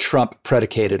is your Trump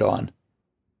predicated on?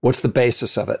 What's the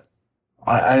basis of it?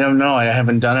 I don't know. I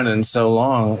haven't done it in so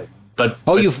long. But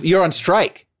you're on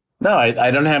strike. No,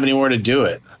 I don't have anywhere to do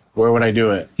it. Where would I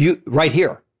do it? Right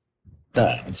here.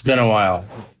 It's been a while.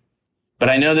 But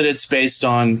I know that it's based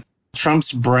on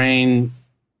Trump's brain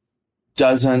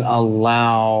doesn't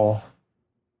allow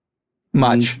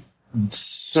much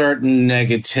certain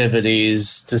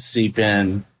negativities to seep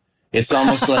in. It's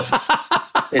almost like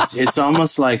it's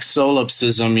almost like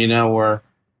solipsism, where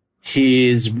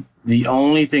he's the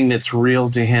only thing that's real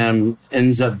to him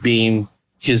ends up being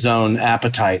his own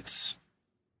appetites,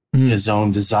 his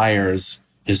own desires,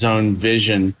 his own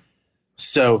vision.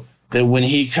 So that when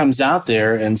he comes out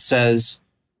there and says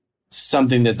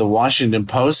something that the Washington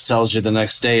Post tells you the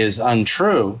next day is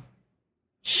untrue,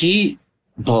 he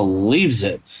believes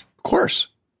it. Of course.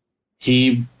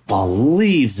 He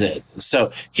believes it.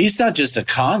 So he's not just a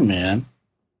con man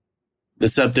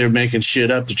that's up there making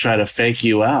shit up to try to fake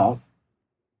you out.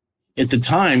 At the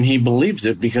time, he believes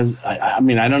it because, I've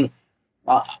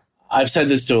said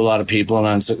this to a lot of people,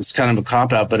 and it's kind of a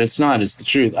cop-out, but it's not. It's the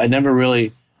truth. I never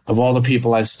really, of all the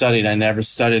people I studied, I never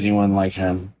studied anyone like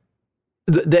him.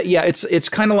 It's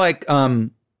kind of like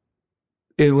when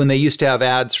they used to have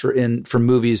ads for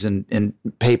movies and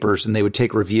papers, and they would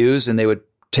take reviews, and they would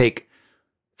take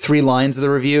 3 lines of the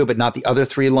review, but not the other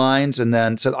 3 lines. And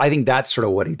then, so I think that's sort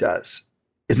of what he does.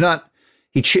 It's not,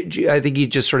 I think he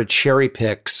just sort of cherry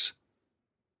picks.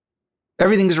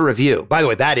 Everything's a review. By the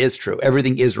way, that is true.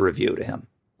 Everything is a review to him.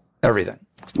 Everything.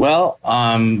 Well,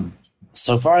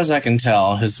 so far as I can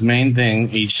tell, his main thing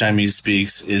each time he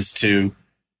speaks is to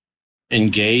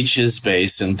engage his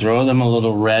base and throw them a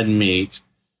little red meat.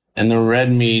 And the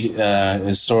red meat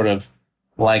is sort of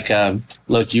like,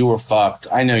 look, you were fucked.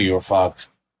 I know you were fucked.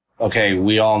 Okay,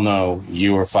 we all know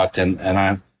you were fucked,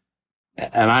 and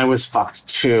I was fucked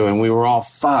too, and we were all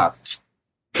fucked.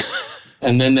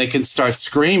 And then they can start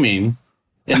screaming.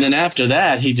 And then after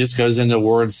that, he just goes into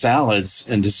word salads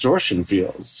and distortion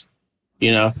fields,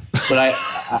 But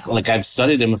I've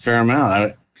studied him a fair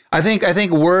amount. I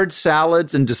think word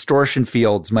salads and distortion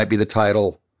fields might be the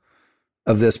title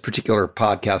of this particular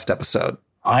podcast episode.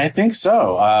 I think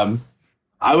so.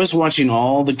 I was watching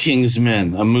All the King's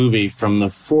Men, a movie from the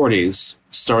 40s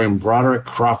starring Broderick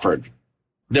Crawford.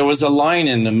 There was a line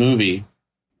in the movie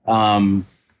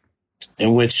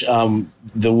in which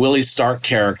the Willie Stark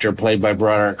character, played by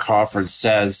Broderick Crawford,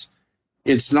 says,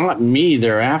 "It's not me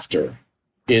they're after.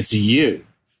 It's you.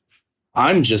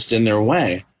 I'm just in their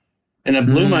way." And it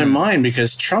blew my mind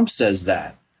because Trump says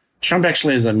that. Trump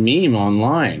actually has a meme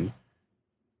online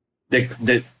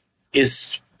that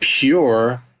is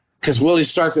pure, because Willie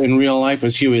Stark in real life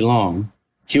was Huey Long.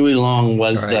 Huey Long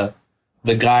was the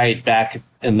guy back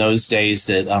in those days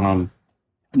that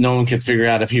no one could figure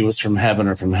out if he was from heaven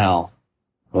or from hell,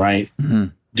 right? Mm-hmm.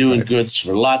 Doing goods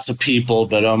for lots of people,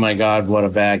 but oh my God, what a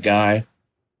bad guy.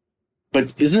 But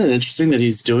isn't it interesting that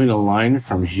he's doing a line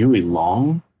from Huey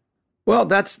Long? Well,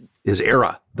 that's his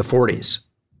era, the 40s,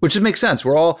 which makes sense.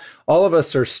 We're all of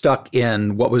us are stuck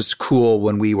in what was cool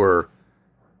when we were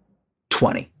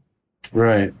 20.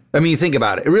 Right. I mean, you think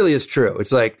about it. It really is true.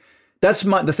 It's like, that's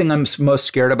the thing I'm most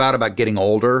scared about getting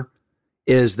older,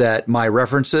 is that my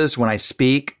references when I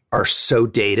speak are so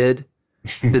dated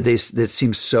that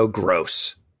seems so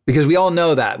gross. Because we all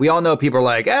know that. We all know people are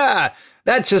like,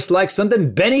 that's just like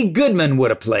something Benny Goodman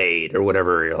would have played or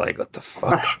whatever. You're like, what the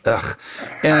fuck? Ugh.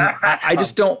 And I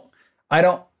just don't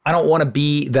want to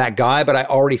be that guy, but I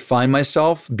already find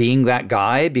myself being that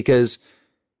guy, because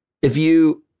if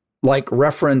you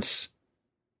reference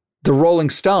the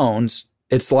Rolling Stones,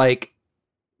 it's like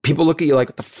people look at you like,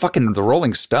 what the fucking the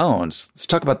Rolling Stones? Let's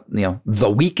talk about, The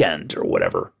Weeknd or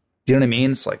whatever. Do you know what I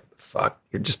mean? It's like, fuck,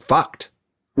 you're just fucked.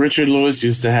 Richard Lewis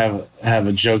used to have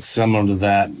a joke similar to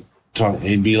that.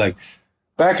 He'd be like,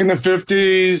 back in the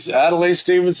 50s, Adlai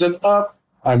Stevenson up.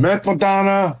 I met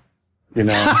Madonna.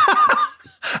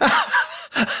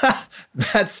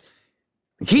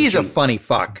 He's a funny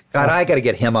fuck. God, I got to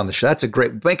get him on the show. That's a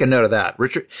great, make a note of that.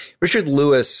 Richard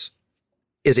Lewis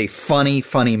is a funny,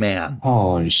 funny man.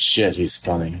 Holy shit, he's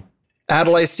funny.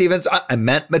 Adlai Stevens, I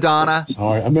met Madonna.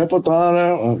 Sorry, I met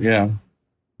Madonna. Oh, yeah.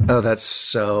 Oh, that's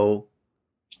so.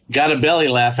 Got a belly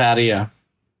laugh out of you.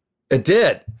 It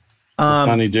did. A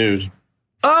funny dude.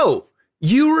 Oh,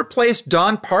 you replaced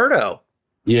Don Pardo.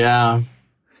 Yeah.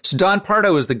 So Don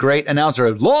Pardo was the great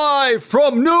announcer, live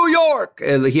from New York.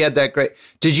 He had that great.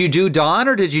 Did you do Don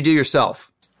or did you do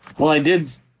yourself? Well, I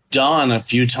did Don a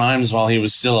few times while he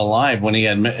was still alive when he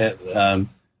had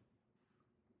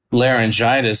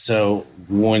laryngitis. So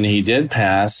when he did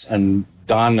pass, and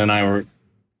Don and I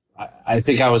I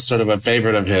think I was sort of a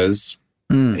favorite of his.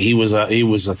 He was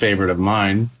a favorite of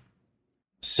mine.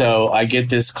 So I get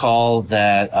this call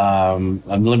that I'm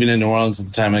living in New Orleans at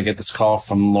the time. I get this call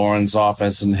from Lauren's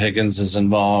office, and Higgins is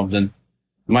involved, and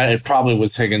it probably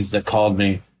was Higgins that called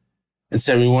me and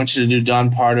said, "We want you to do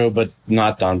Don Pardo, but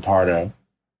not Don Pardo.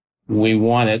 We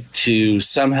want it to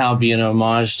somehow be an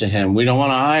homage to him. We don't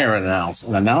want to hire an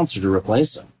announcer to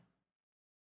replace him.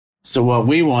 So what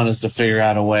we want is to figure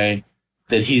out a way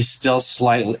that he's still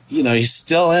slightly, he's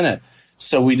still in it."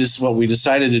 So what we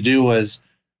decided to do was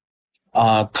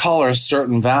color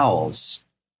certain vowels.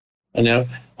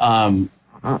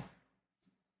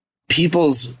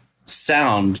 People's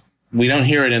sound, we don't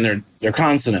hear it in their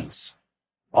consonants.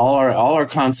 All our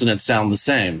consonants sound the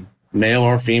same, male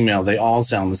or female. They all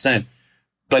sound the same.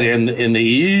 But in the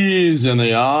E's and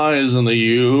the I's and the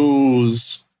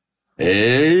U's,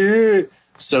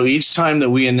 so each time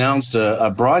that we announced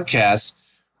a broadcast,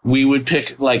 we would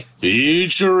pick like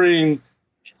featuring.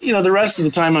 The rest of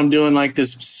the time I'm doing like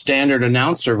this standard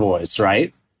announcer voice,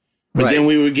 right? But then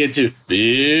we would get to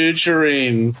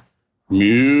featuring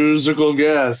musical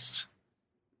guest.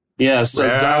 Yeah,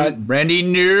 so Randy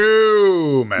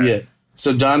Newman. Yeah,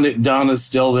 so Don is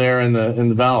still there in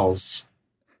the vowels.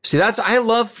 See, I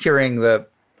love hearing the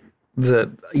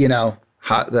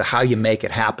how you make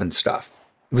it happen stuff.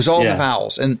 It was all the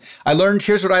vowels, and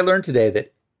here's what I learned today: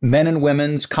 that men and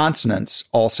women's consonants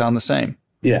all sound the same.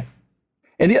 Yeah.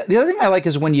 And the other thing I like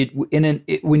is when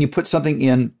you put something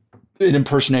in an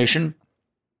impersonation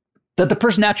that the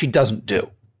person actually doesn't do,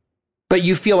 but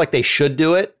you feel like they should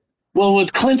do it. Well,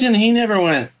 with Clinton, he never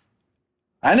went.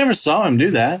 I never saw him do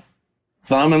that.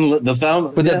 The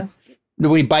thumb. But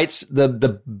when he bites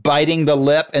the biting the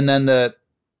lip, and then the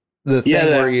thing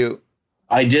where you.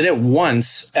 I did it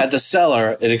once at the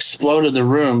Cellar. It exploded the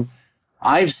room.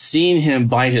 I've seen him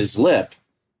bite his lip.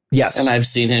 Yes. And I've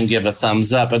seen him give a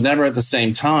thumbs up, but never at the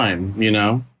same time,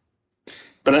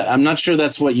 But I'm not sure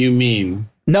that's what you mean.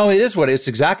 No, it's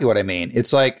exactly what I mean.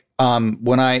 It's like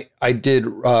when I did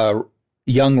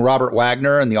young Robert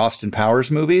Wagner in the Austin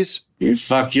Powers movies.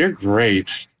 You're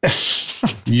great.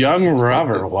 Young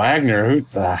Robert Wagner, who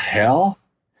the hell?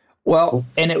 Well,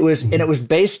 and it was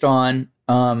based on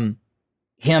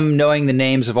him knowing the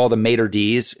names of all the maitre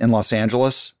d's in Los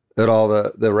Angeles at all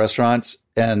the restaurants,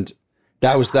 and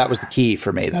that was the key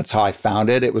for me. That's how I found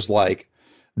it. It was like,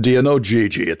 do you know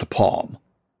Gigi at the Palm?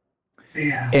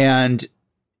 Yeah. And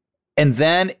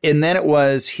then it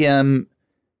was him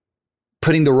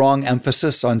putting the wrong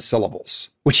emphasis on syllables,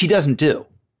 which he doesn't do,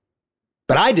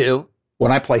 but I do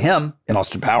when I play him in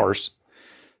Austin Powers.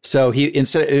 So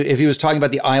if he was talking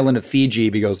about the island of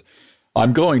Fiji, he goes,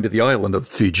 "I'm going to the island of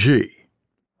Fiji."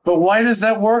 But why does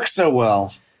that work so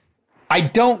well? I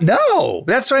don't know.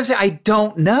 That's what I'm saying. I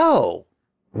don't know.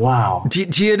 Wow.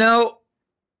 Do you know?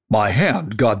 My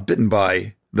hand got bitten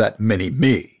by that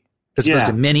mini-me. As opposed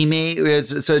to mini-me.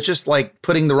 So it's just like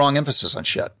putting the wrong emphasis on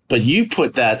shit. But you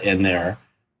put that in there.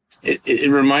 It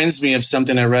reminds me of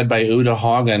something I read by Uta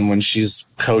Hagen when she's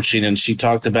coaching, and she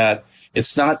talked about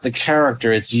it's not the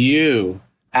character, it's you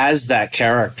as that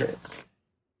character.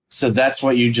 So that's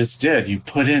what you just did. You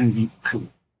put it in.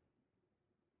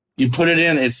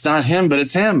 It's not him, but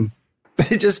it's him.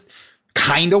 It just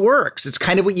kind of works. It's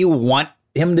kind of what you want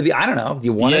him to be. I don't know.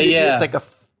 You want it. Yeah. It's like a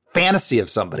fantasy of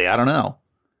somebody. I don't know.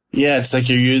 Yeah, it's like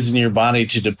you're using your body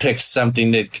to depict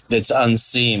something that's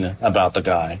unseen about the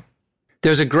guy.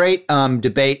 There's a great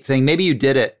debate thing. Maybe you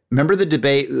did it. Remember the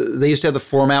debate? They used to have the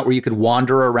format where you could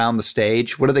wander around the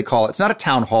stage. What do they call it? It's not a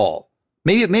town hall.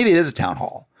 Maybe it is a town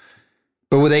hall.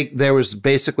 But there was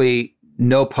basically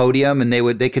no podium, and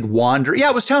they could wander. Yeah,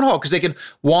 it was town hall because they could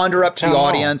wander up to the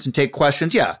audience and take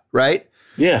questions. Yeah, right?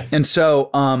 Yeah. And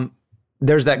so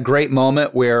there's that great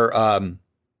moment where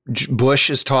Bush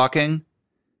is talking,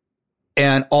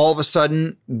 and all of a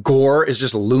sudden Gore is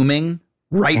just looming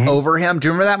right over him. Do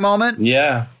you remember that moment?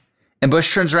 Yeah. And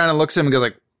Bush turns around and looks at him and goes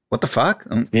like, "What the fuck?"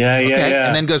 Yeah.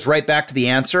 And then goes right back to the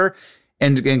answer.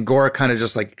 And Gore kind of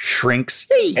just like shrinks.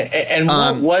 And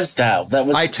what was that?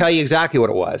 I tell you exactly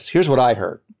what it was. Here's what I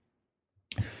heard.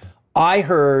 I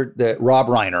heard that Rob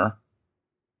Reiner,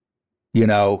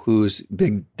 who's a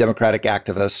big Democratic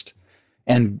activist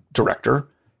and director,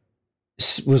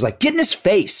 was like, get in his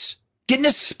face, get in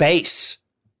his space,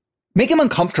 make him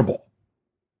uncomfortable.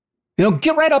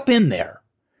 Get right up in there.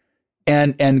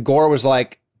 And Gore was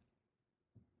like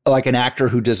an actor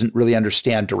who doesn't really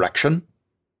understand direction.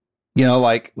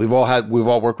 Like we've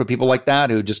all worked with people like that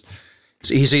who just,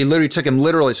 so he literally took him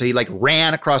literally. So he like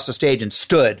ran across the stage and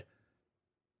stood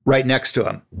right next to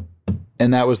him.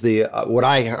 And that was what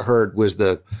I heard was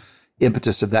the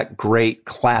impetus of that great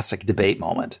classic debate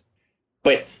moment.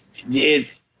 But it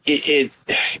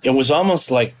was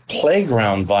almost like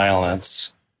playground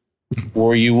violence,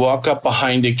 where you walk up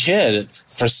behind a kid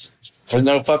for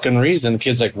no fucking reason. The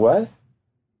kid's like, what?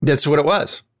 That's what it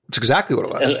was. It's exactly what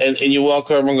it was. And you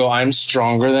walk over and go, I'm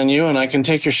stronger than you and I can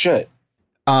take your shit.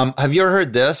 Have you ever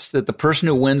heard this? That the person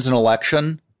who wins an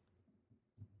election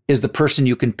is the person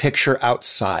you can picture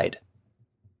outside.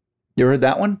 You ever heard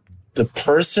that one? The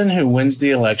person who wins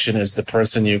the election is the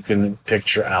person you can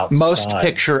picture outside. Most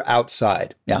picture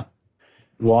outside. Yeah.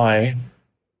 Why?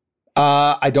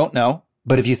 I don't know.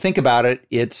 But if you think about it,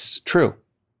 it's true.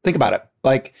 Think about it.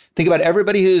 Like, think about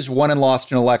everybody who's won and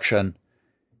lost an election.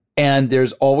 And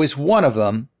there's always one of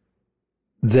them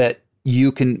that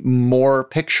you can more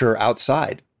picture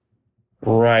outside.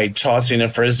 Right. Tossing a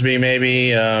Frisbee, maybe.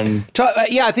 Yeah,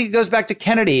 I think it goes back to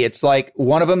Kennedy. It's like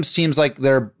one of them seems like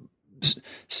they're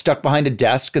stuck behind a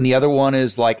desk and the other one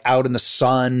is like out in the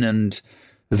sun and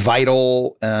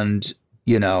vital and,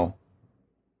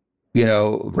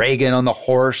 Reagan on the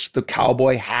horse, the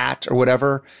cowboy hat or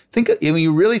whatever. When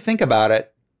you really think about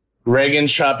it. Reagan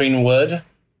chopping wood.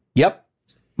 Yep.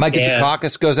 Mike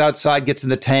Dukakis goes outside, gets in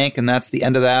the tank, and that's the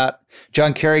end of that.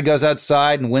 John Kerry goes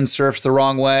outside and windsurfs the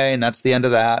wrong way, and that's the end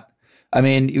of that. I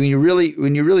mean, when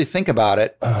you really think about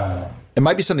it, there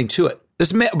might be something to it.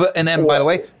 By the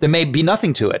way, there may be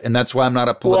nothing to it, and that's why I'm not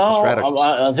a political strategist.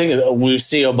 I think we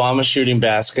see Obama shooting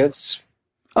baskets.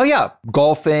 Oh yeah,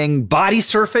 golfing, body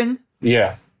surfing.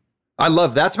 Yeah,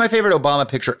 that's my favorite Obama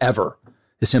picture ever.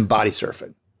 Is him body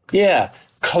surfing. Yeah,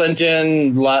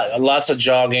 Clinton, lots of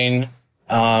jogging.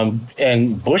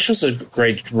 And Bush was a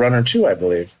great runner too, I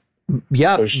believe.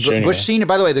 Yeah, Bush Sr.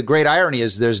 By the way, the great irony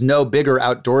is there's no bigger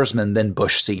outdoorsman than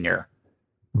Bush Sr.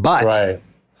 But right,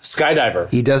 skydiver.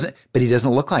 He doesn't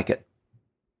look like it.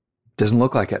 Doesn't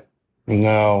look like it.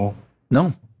 No.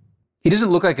 He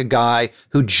doesn't look like a guy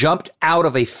who jumped out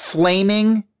of a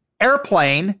flaming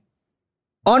airplane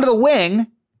onto the wing,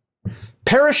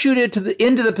 parachuted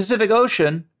into the Pacific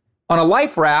Ocean on a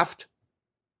life raft,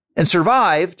 and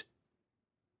survived.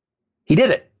 He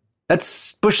did it.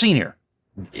 That's Bush Sr.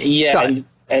 Yeah,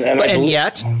 and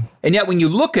yet when you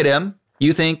look at him,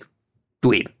 you think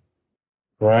dweeb.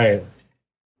 Right.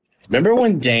 Remember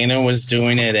when Dana was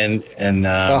doing it, and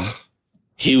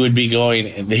he would be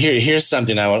going. Here's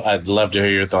something I'd love to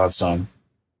hear your thoughts on,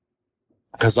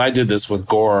 because I did this with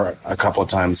Gore a couple of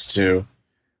times too,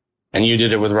 and you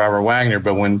did it with Robert Wagner.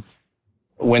 But when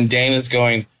Dana's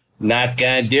going, not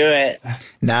gonna do it,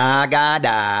 nah,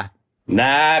 gada,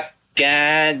 not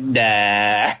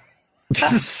gonna.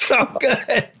 So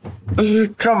good.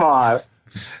 Come on.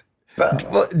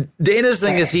 Well, Dana's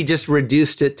thing is he just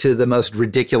reduced it to the most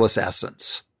ridiculous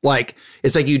essence. Like,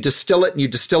 it's like you distill it and you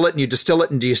distill it and you distill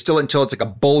it and you distill it until it's like a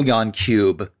bouillon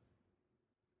cube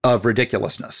of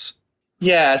ridiculousness.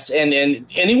 Yes, and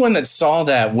anyone that saw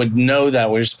that would know that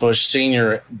was Bush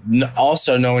Sr.,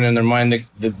 also knowing in their mind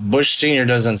that Bush Sr.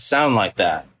 doesn't sound like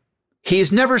that.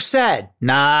 He's never said,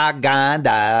 nah,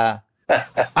 ganda.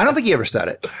 I don't think he ever said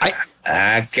it.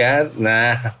 I got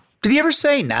nah. Did he ever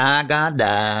say nah,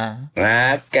 ganda?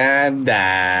 I got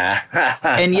nah.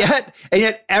 and yet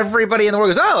everybody in the world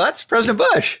goes, oh, that's President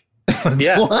Bush.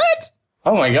 Yeah. What?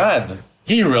 Oh my God.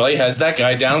 He really has that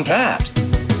guy down pat.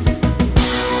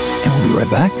 And we'll be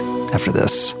right back after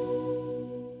this.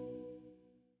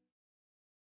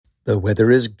 The weather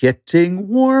is getting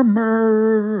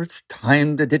warmer. It's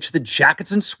time to ditch the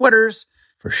jackets and sweaters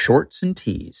for shorts and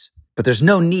tees. But there's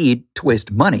no need to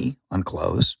waste money on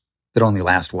clothes that only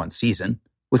last one season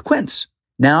with Quince.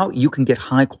 Now you can get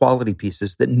high-quality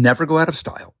pieces that never go out of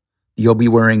style that you'll be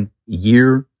wearing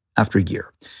year after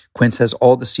year. Quince has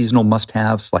all the seasonal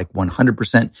must-haves like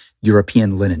 100%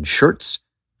 European linen shirts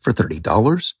for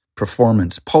 $30,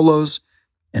 performance polos,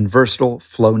 and versatile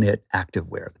flow-knit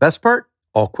activewear. The best part?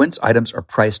 All Quince items are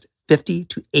priced 50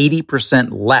 to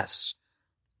 80% less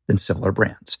than similar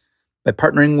brands. By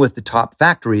partnering with the top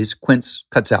factories, Quince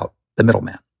cuts out the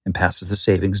middleman and passes the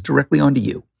savings directly on to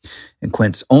you. And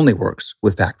Quince only works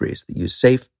with factories that use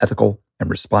safe, ethical, and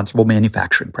responsible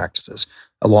manufacturing practices,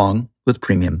 along with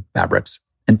premium fabrics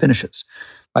and finishes.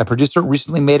 My producer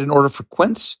recently made an order for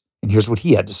Quince, and here's what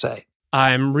he had to say.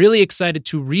 I'm really excited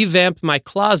to revamp my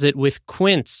closet with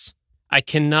Quince. I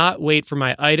cannot wait for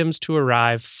my items to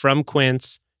arrive from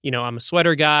Quince. I'm a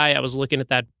sweater guy. I was looking at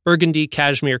that burgundy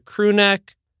cashmere crew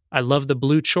neck. I love the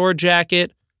blue chore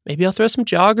jacket. Maybe I'll throw some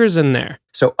joggers in there.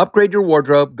 So upgrade your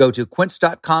wardrobe. Go to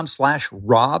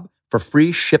quince.com/Rob for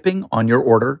free shipping on your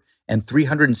order and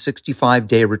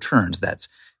 365-day returns. That's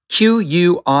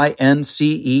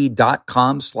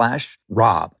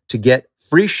QUINCE.com/Rob to get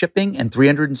free shipping and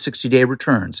 360-day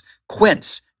returns.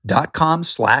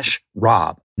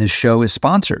 Quince.com/Rob. This show is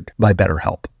sponsored by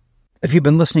BetterHelp. If you've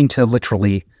been listening to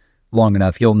Literally long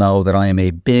enough, you'll know that I am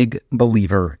a big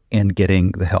believer in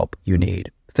getting the help you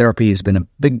need. Therapy has been a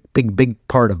big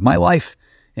part of my life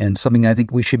and something I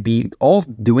think we should be all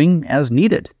doing as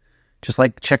needed, just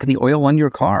like checking the oil on your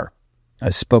car.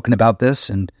 I've spoken about this,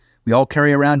 and we all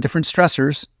carry around different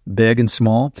stressors, big and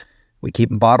small. We keep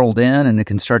them bottled in, and it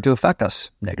can start to affect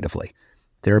us negatively.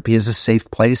 Therapy is a safe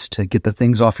place to get the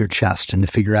things off your chest and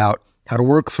to figure out how to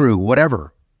work through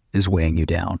whatever is weighing you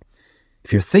down.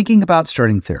 If you're thinking about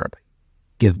starting therapy,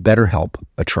 give BetterHelp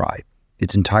a try.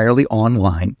 It's entirely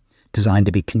online, designed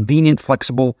to be convenient,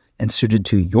 flexible, and suited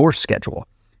to your schedule.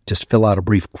 Just fill out a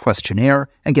brief questionnaire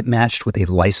and get matched with a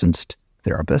licensed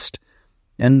therapist,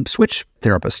 and switch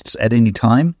therapists at any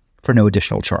time for no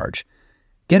additional charge.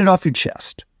 Get it off your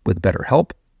chest with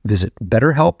BetterHelp. Visit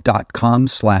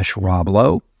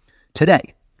betterhelp.com/RobLowe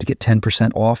today to get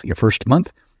 10% off your first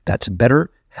month. That's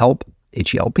BetterHelp,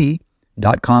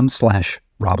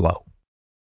 HELP.com/RobLowe.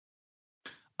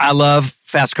 I love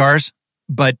fast cars,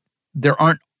 but there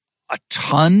aren't a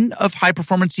ton of high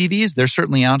performance EVs. They're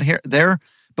certainly out there.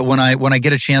 But when I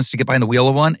get a chance to get behind the wheel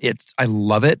of one, I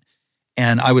love it.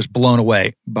 And I was blown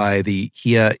away by the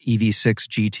Kia EV6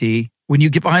 GT. When you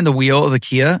get behind the wheel of the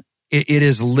Kia, it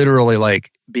is literally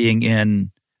like being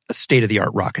in a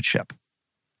state-of-the-art rocket ship,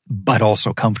 but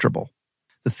also comfortable.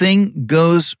 The thing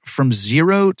goes from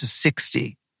 0 to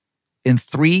 60 in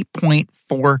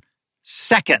 3.4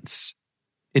 seconds.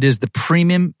 It is the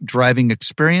premium driving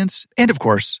experience. And of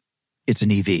course, it's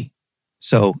an EV.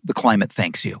 So the climate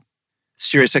thanks you.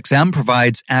 SiriusXM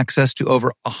provides access to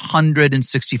over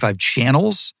 165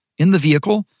 channels in the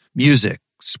vehicle: music,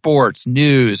 sports,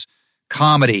 news,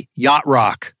 comedy, yacht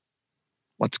rock.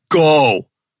 Let's go.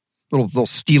 Little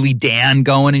Steely Dan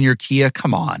going in your Kia.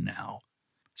 Come on now.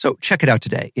 So check it out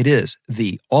today. It is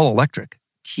the all-electric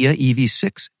Kia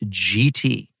EV6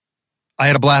 GT. I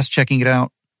had a blast checking it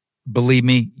out. Believe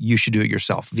me, you should do it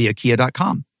yourself via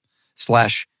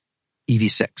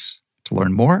kia.com/EV6. To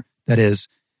learn more, that is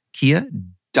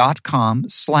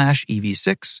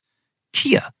kia.com/EV6.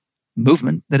 Kia,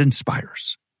 movement that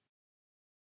inspires.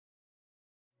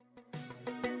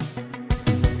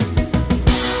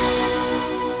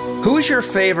 Who was your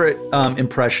favorite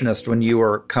impressionist when you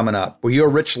were coming up? Were you a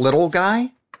Rich Little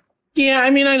guy? Yeah,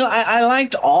 I mean, I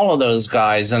liked all of those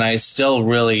guys, and I still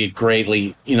really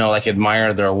greatly,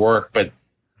 admire their work. But,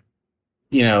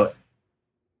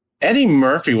 Eddie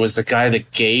Murphy was the guy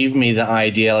that gave me the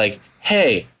idea, like,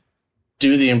 hey,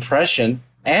 do the impression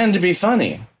and to be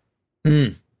funny.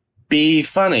 Be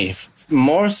funny.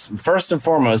 First and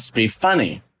foremost, be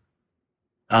funny.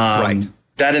 Right.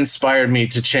 That inspired me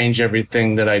to change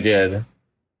everything that I did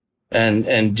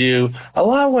and do a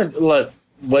lot of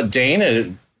what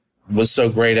Dana was so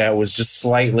great at was just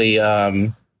slightly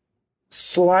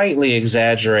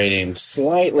exaggerating,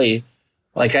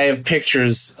 like I have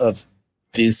pictures of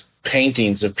these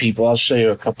paintings of people. I'll show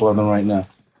you a couple of them right now.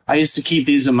 I used to keep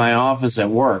these in my office at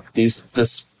work. This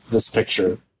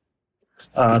picture.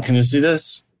 Can you see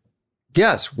this?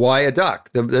 Yes. Why a duck?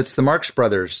 That's the Marx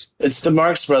Brothers. It's the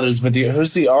Marx Brothers, but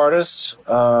who's the artist?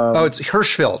 It's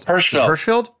Hirschfeld.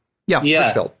 Hirschfeld? Yeah.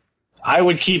 Hirschfeld. I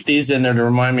would keep these in there to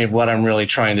remind me of what I'm really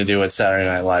trying to do at Saturday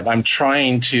Night Live. I'm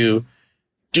trying to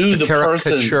do the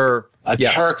caricature,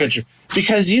 caricature,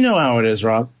 because you know how it is,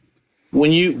 Rob.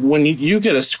 When you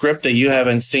get a script that you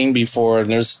haven't seen before,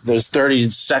 and there's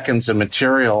 30 seconds of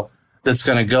material that's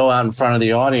going to go out in front of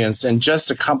the audience in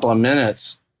just a couple of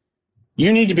minutes,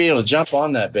 you need to be able to jump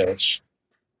on that bitch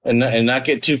and not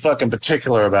get too fucking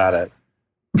particular about it.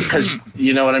 Because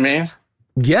you know what I mean?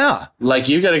 Yeah. Like,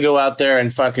 you got to go out there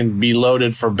and fucking be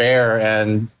loaded for bear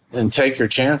and take your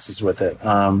chances with it.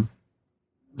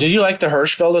 Did you like the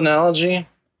Hirschfeld analogy?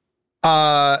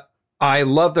 I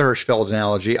love the Hirschfeld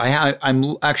analogy.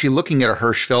 I'm actually looking at a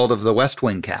Hirschfeld of the West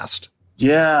Wing cast.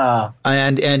 Yeah.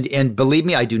 And believe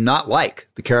me, I do not like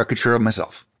the caricature of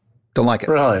myself. Don't like it.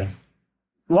 Really?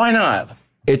 Why not?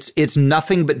 It's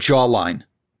nothing but jawline.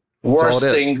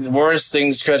 Worst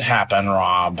things could happen,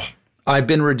 Rob. I've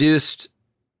been reduced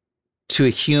to a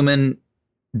human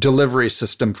delivery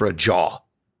system for a jaw.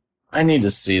 I need to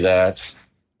see that.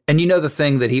 And you know the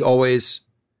thing that he always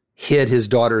hid his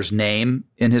daughter's name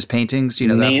in his paintings? You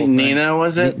know that whole thing? Nina,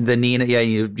 was it? The Nina, yeah.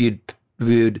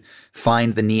 You'd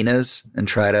find the Ninas and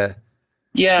try to.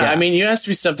 Yeah, I mean, you asked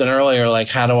me something earlier, like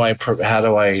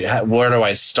where do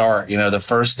I start? You know, the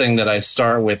first thing that I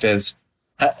start with is,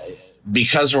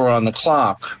 because we're on the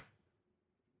clock,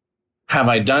 have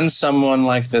I done someone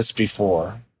like this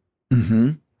before?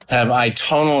 Mm-hmm.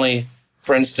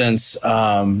 for instance,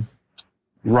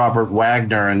 Robert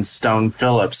Wagner and Stone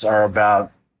Phillips are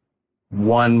about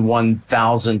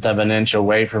 1/1000th of an inch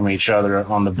away from each other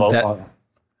on the vocal.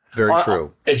 Very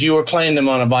true. If you were playing them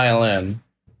on a violin,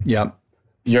 yeah,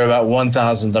 you're about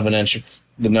 1/1000th of an inch.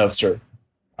 The notes are.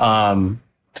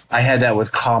 I had that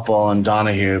with Koppel and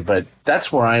Donahue, but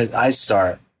that's where I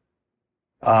start.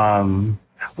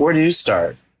 Where do you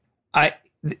start? I'm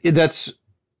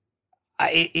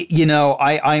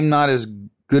not as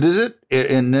good as it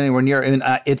in anywhere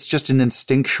near. It's just an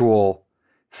instinctual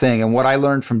thing. And what I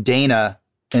learned from Dana,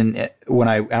 and when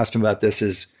I asked him about this,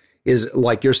 is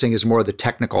like you're saying, is more of the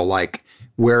technical, like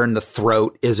where in the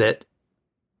throat is it?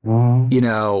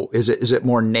 Is it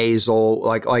more nasal?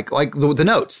 Like the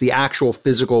notes, the actual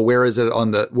physical. Where is it on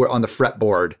the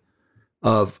fretboard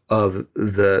of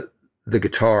the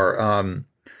guitar?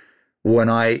 When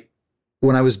I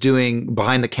was doing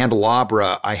Behind the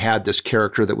Candelabra, I had this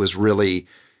character that was really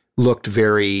looked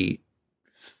very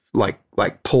like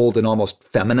pulled and almost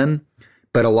feminine,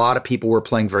 but a lot of people were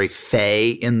playing very fey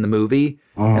in the movie,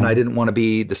 and I didn't want to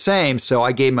be the same, so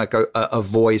I gave him like a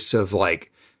voice of like.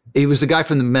 It was the guy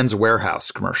from the Men's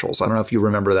Warehouse commercials. I don't know if you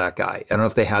remember that guy. I don't know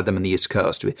if they had them in the East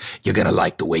Coast. You're going to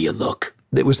like the way you look.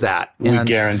 It was that. We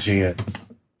guarantee it.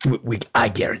 I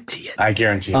guarantee it. I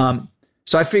guarantee it.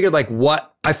 So I figured I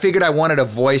wanted a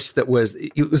voice that was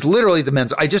literally the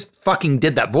men's. I just fucking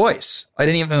did that voice. I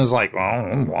didn't even, I was like,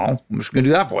 oh, well, I'm just going to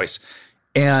do that voice.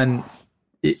 And,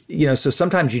 so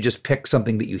sometimes you just pick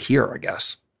something that you hear, I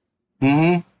guess.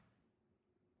 Mm-hmm.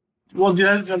 Well,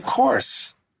 of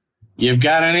course. You've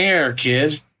got an ear,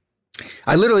 kid.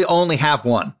 I literally only have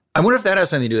one. I wonder if that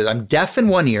has something to do with it. I'm deaf in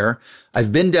one ear.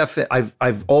 I've been deaf.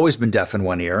 I've always been deaf in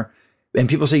one ear. And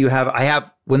people say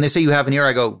when they say you have an ear,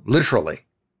 I go, literally,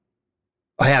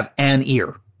 I have an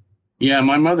ear. Yeah,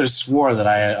 my mother swore that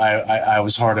I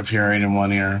was hard of hearing in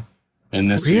one ear. In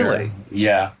this ear. Really?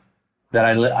 Yeah. That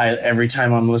I every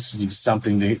time I'm listening to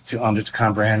something to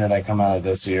comprehend it, I come out of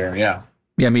this ear. Yeah.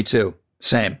 Yeah, me too.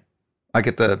 Same. I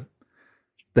get the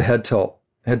head tilt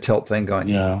thing going.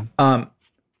 Yeah.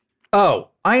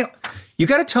 You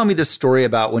got to tell me this story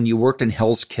about when you worked in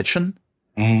Hell's Kitchen.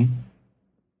 Mm-hmm.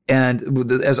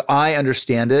 And as I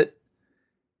understand it,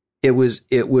 it was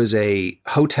a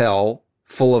hotel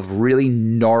full of really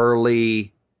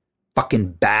gnarly,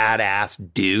 fucking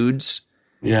badass dudes.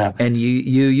 Yeah. And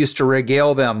you used to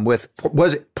regale them with,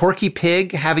 was it Porky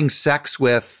Pig having sex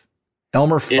with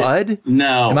Elmer Fudd?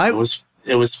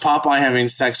 It was Popeye having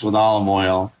sex with olive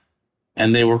oil,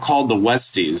 and they were called the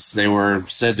Westies. They were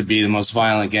said to be the most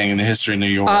violent gang in the history of New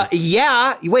York.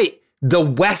 Yeah. Wait, the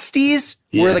Westies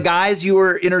were the guys you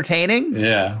were entertaining?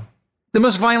 Yeah. The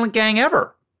most violent gang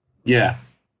ever. Yeah.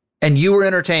 And you were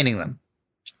entertaining them.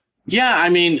 Yeah, I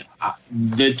mean,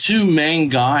 the two main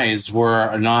guys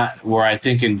were I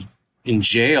think in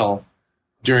jail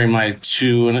during my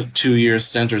two-year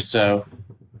stint or so.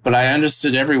 But I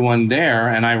understood everyone there,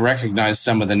 and I recognized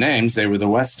some of the names. They were the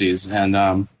Westies,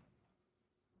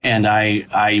 and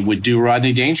I would do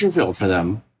Rodney Dangerfield for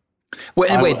them.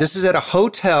 Wait, this is at a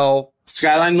hotel.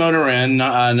 Skyline Motor Inn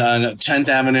on 10th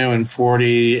Avenue and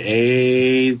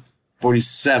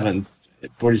 47,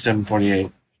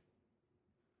 48.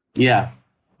 Yeah.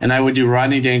 And I would do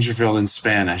Rodney Dangerfield in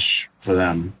Spanish for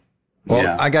them. Well,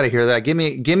 yeah. I got to hear that. Give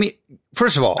me,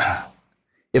 first of all,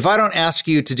 if I don't ask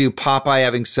you to do Popeye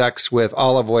having sex with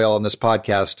olive oil on this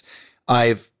podcast,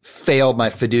 I've failed my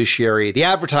fiduciary. The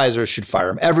advertisers should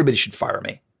fire me. Everybody should fire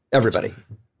me. Everybody.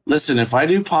 Listen, if I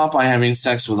do Popeye having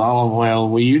sex with olive oil,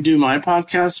 will you do my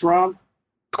podcast, Rob?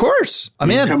 Of course.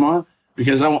 I'm in. Come on.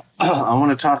 Because I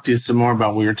want to talk to you some more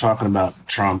about what you're talking about,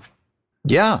 Trump.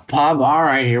 Yeah. Pop, all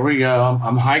right, here we go.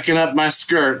 I'm hiking up my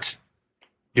skirt.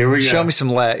 Here we go. Show me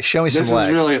some leg. This is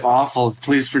really awful.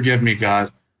 Please forgive me,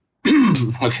 God.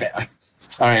 Okay. All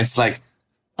right, it's like,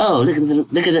 look at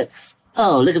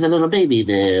the little baby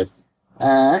there.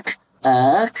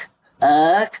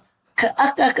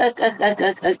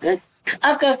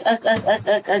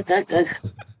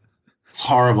 It's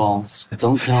horrible.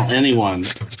 Don't tell anyone.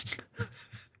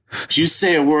 Don't you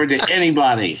say a word to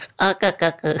anybody.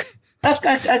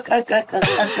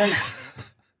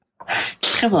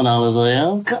 Come on, olive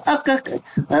oil.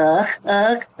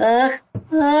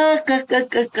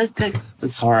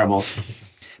 It's horrible.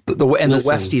 The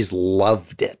Westies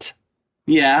loved it.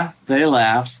 Yeah, they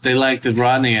laughed. They liked the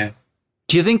Rodney.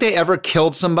 Do you think they ever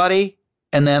killed somebody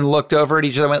and then looked over at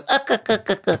each other and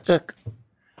went,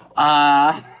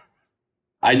 I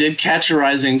did Catch a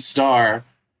Rising Star,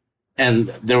 and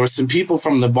there were some people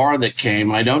from the bar that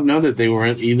came. I don't know that they were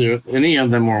any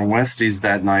of them were Westies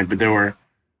that night, but there were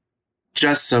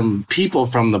just some people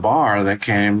from the bar that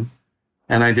came,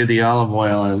 and I did the olive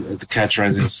oil at the Catch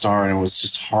Rising Star, and it was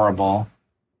just horrible.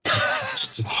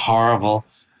 Just a horrible,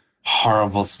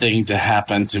 horrible thing to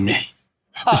happen to me.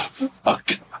 Oh,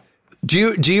 God.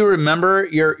 Do you remember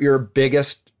your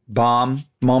biggest bomb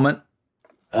moment?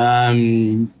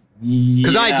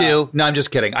 Because I do. No, I'm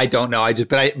just kidding. I don't know.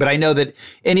 But I know that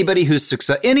anybody who's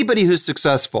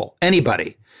successful,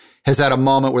 anybody has had a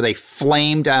moment where they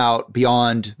flamed out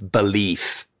beyond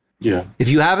belief. Yeah. If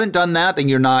you haven't done that, then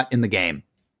you're not in the game.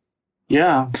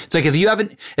 Yeah. It's like if you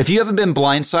haven't been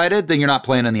blindsided, then you're not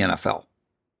playing in the NFL.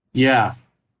 Yeah.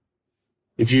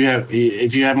 If you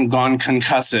haven't gone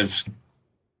concussive,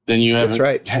 then you haven't, That's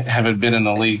right. haven't been in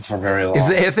the league for very long.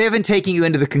 If they haven't taken you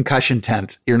into the concussion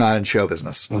tent, you're not in show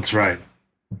business. That's right.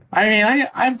 I mean,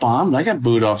 I bombed. I got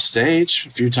booed off stage a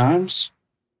few times.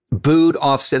 Booed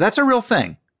off stage. That's a real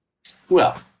thing.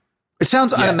 Well, It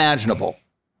sounds unimaginable.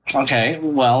 Okay.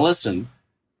 Well, listen.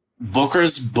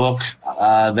 Booker's book.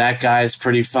 That guy's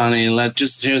pretty funny.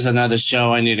 Here's another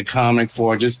show I need a comic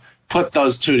for. Just put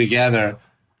those two together.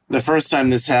 The first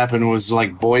time this happened was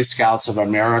like Boy Scouts of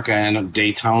America in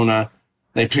Daytona.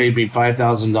 They paid me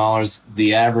 $5,000.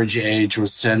 The average age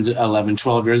was 10, 11,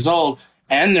 12 years old,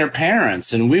 and their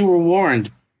parents. And we were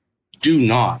warned, do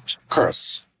not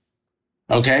curse.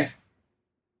 Okay?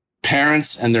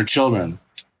 Parents and their children.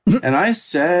 And I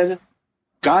said,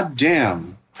 God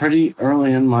damn, pretty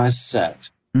early in my set,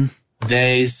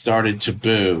 they started to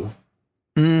boo.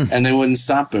 And they wouldn't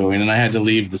stop booing, and I had to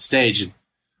leave the stage. And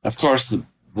of course, the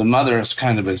mother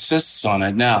kind of insists on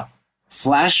it. Now,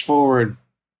 flash forward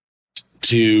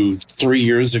to 3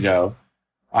 years ago,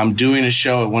 I'm doing a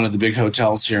show at one of the big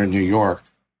hotels here in New York.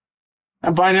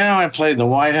 And by now, I played the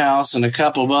White House and a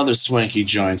couple of other swanky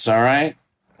joints, all right?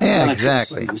 Yeah,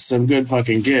 exactly. Some good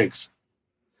fucking gigs.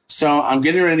 So I'm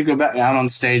getting ready to go back out on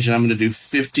stage, and I'm going to do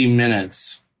 50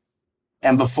 minutes.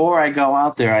 And before I go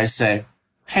out there, I say,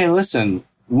 hey, listen,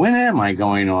 when am I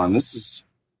going on?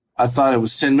 I thought it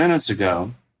was 10 minutes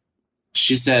ago.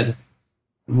 She said,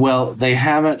 well, they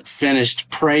haven't finished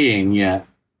praying yet.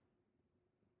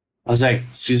 I was like,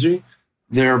 excuse me?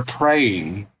 They're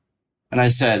praying. And I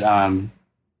said,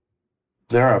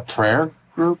 they're a prayer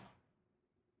group?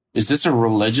 Is this a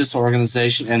religious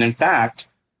organization? And in fact,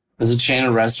 there's a chain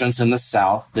of restaurants in the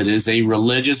South that is a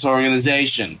religious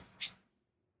organization.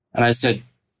 And I said,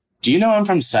 do you know I'm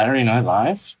from Saturday Night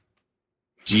Live?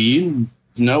 Do you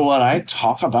know what I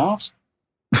talk about?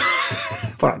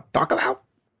 What I talk about?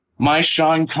 My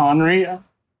Sean Connery,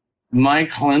 my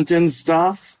Clinton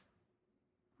stuff,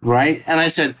 right? And I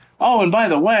said, oh, and by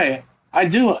the way, I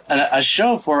do a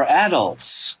show for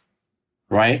adults,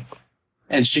 right?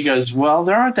 And she goes, well,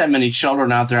 there aren't that many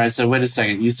children out there. I said, wait a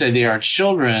second. You say they are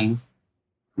children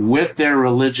with their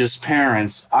religious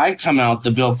parents. I come out,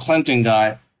 the Bill Clinton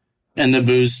guy, and the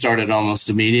booze started almost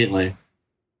immediately.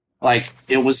 Like,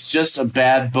 it was just a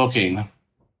bad booking.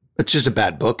 It's just a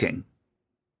bad booking.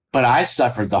 But I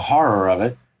suffered the horror of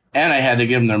it, and I had to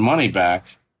give them their money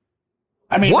back.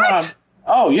 I mean, what? Rob,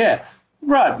 oh, yeah.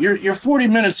 Rob, you're 40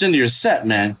 minutes into your set,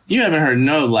 man. You haven't heard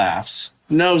no laughs,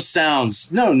 no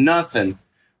sounds, no nothing.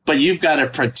 But you've got to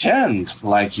pretend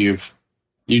like you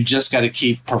just got to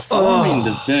keep performing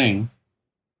the thing.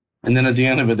 And then at the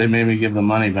end of it, they made me give the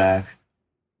money back.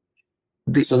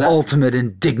 The ultimate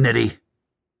indignity.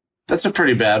 That's a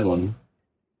pretty bad one.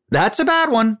 That's a bad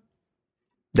one.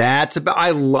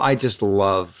 I just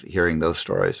love hearing those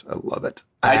stories. I love it.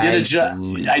 I did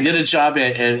a job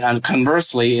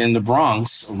conversely in the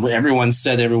Bronx. Everyone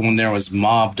said everyone there was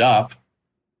mobbed up,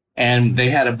 and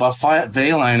they had a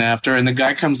buffet line after. And the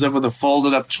guy comes up with a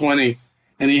folded up 20,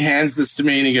 and he hands this to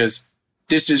me, and he goes,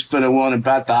 "This is for the one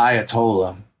about the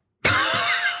Ayatollah."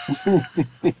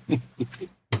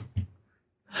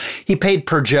 He paid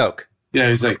per joke. Yeah,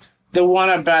 he's like, the one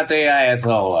about the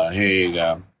Ayatollah. Here you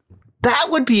go.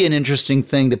 That would be an interesting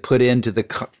thing to put into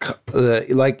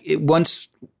once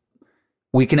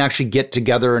we can actually get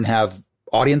together and have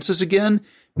audiences again.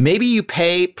 Maybe you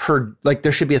pay per, like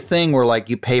there should be a thing where like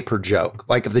you pay per joke.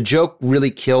 Like if the joke really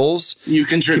kills, you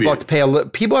contribute.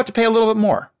 People have to pay a little bit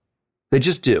more. They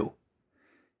just do.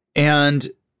 And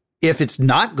if it's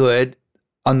not good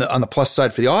on the plus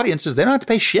side for the audiences, they don't have to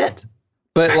pay shit.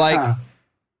 But like,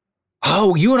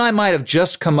 oh, you and I might have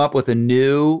just come up with a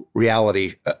new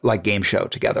reality like game show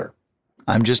together.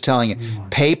 I'm just telling you,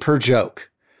 pay per joke.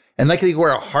 And like you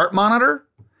wear a heart monitor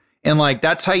and like,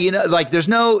 that's how you know, like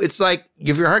it's like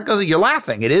if your heart goes, you're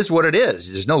laughing. It is what it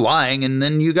is. There's no lying. And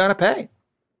then you got to pay.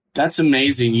 That's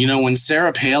amazing. You know, when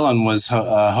Sarah Palin was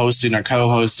hosting or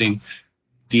co-hosting,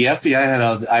 the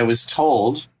FBI I was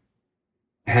told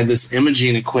had this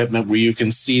imaging equipment where you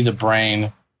can see the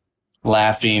brain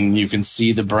laughing. You can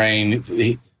see the brain,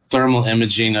 the thermal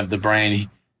imaging of the brain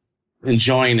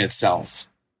enjoying itself.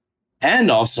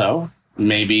 And also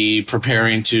maybe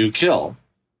preparing to kill.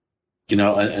 You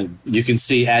know, you can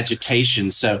see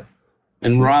agitation. So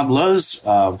in Rob Lowe's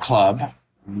club,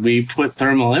 we put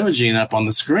thermal imaging up on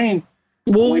the screen.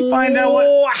 We find out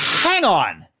what. Hang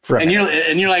on. And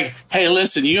you're like, hey,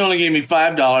 listen, you only gave me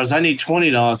 $5. I need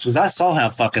 $20 because I saw how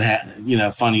fucking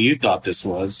funny you thought this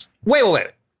was.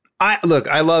 Wait.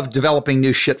 I love developing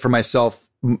new shit for myself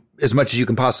as much as you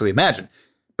can possibly imagine.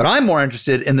 But I'm more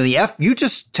interested in you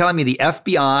just telling me the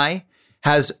FBI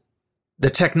has the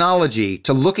technology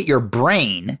to look at your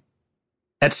brain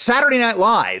at Saturday Night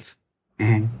Live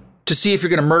to see if you're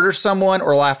going to murder someone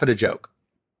or laugh at a joke.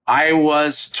 I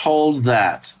was told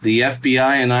that. The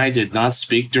FBI and I did not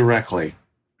speak directly.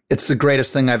 It's the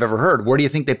greatest thing I've ever heard. Where do you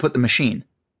think they put the machine?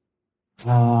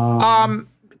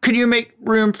 Could you make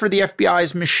room for the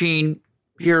FBI's machine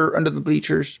here under the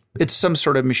bleachers? It's some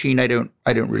sort of machine I don't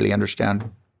really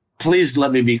understand. Please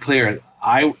let me be clear.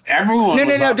 Everyone.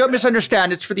 No, don't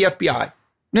misunderstand. It's for the FBI.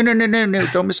 No,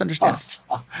 don't misunderstand.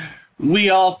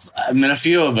 A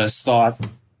few of us thought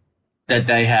that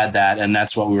they had that, and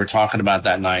that's what we were talking about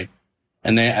that night.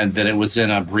 And that it was in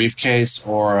a briefcase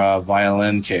or a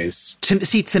violin case.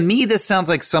 To me, this sounds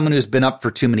like someone who's been up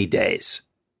for too many days.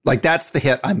 Like, that's the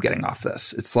hit I'm getting off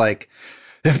this. It's like,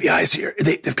 the FBI's here.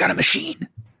 They've got a machine.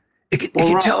 It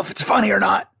can tell if it's funny or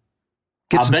not.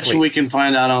 I'll bet you we can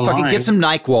find out online. Fucking get some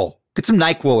NyQuil. Get some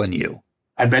NyQuil in you.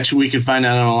 I bet you we can find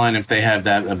out online if they have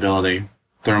that ability.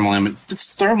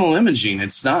 It's thermal imaging.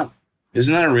 It's not.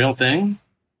 Isn't that a real thing?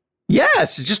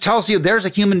 Yes. It just tells you there's a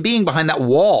human being behind that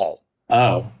wall.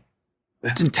 Oh. It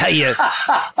doesn't tell you.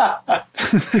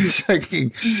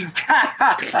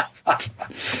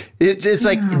 It's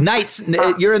like nights.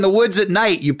 You're in the woods at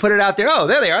night. You put it out there. Oh,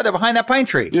 there they are. They're behind that pine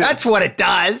tree. Yeah. That's what it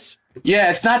does.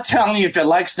 Yeah, it's not telling you if it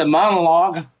likes the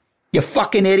monologue. You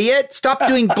fucking idiot. Stop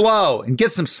doing blow and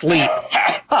get some sleep.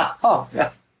 Oh,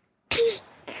 yeah.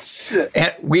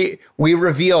 And we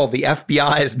reveal the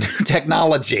FBI's new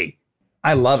technology.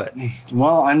 I love it.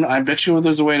 Well, I bet you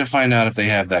there's a way to find out if they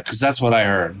have that, because that's what I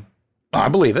heard. I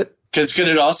believe it. Because could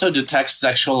it also detect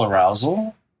sexual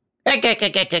arousal? I'm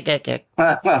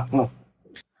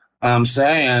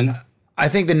saying. I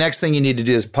think the next thing you need to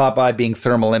do is Popeye being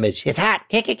thermal image. It's hot.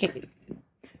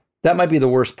 That might be the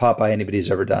worst Popeye anybody's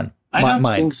ever done. I don't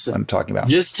think so. I'm talking about.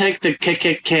 Just take the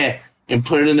k and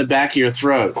put it in the back of your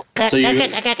throat. So you. All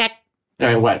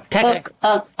right, what?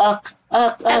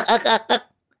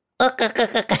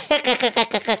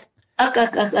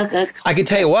 I can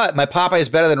tell you what, my Popeye is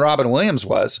better than Robin Williams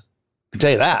was. I can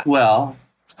tell you that. Well,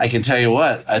 I can tell you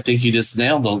what. I think you just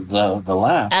nailed the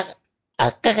laugh.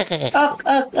 Think of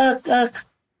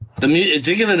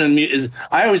it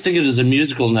I always think of it as a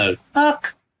musical note.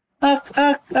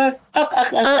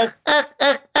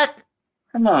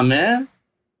 Come on, man.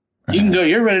 You can go.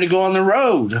 You're ready to go on the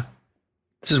road.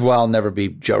 This is why I'll never be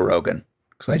Joe Rogan,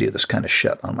 because I do this kind of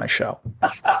shit on my show.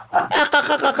 All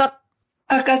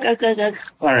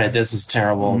right, this is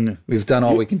terrible. We've done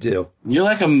all we can do. You're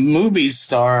like a movie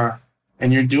star,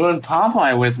 and you're doing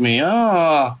Popeye with me.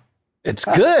 Oh, it's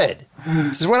good.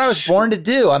 This is what I was born to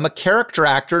do. I'm a character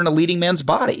actor in a leading man's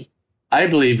body. I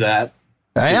believe that.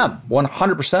 I am.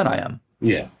 100% I am.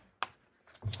 Yeah.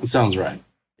 It sounds right.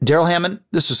 Darrell Hammond,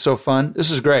 this is so fun.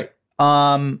 This is great.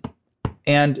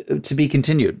 And to be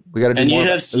continued. We got to do more.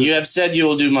 And you have said you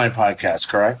will do my podcast,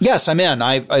 correct? Yes, I'm in.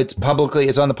 It's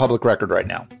on the public record right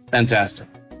now. Fantastic.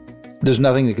 There's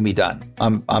nothing that can be done.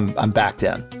 I'm backed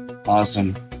in.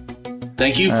 Awesome.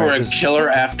 Thank you for a killer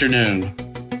afternoon.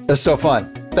 That's so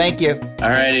fun. Thank you. All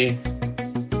righty.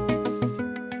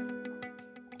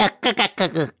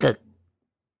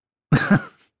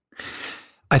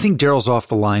 I think Darrell's off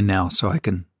the line now, so I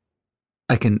can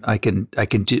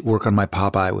work on my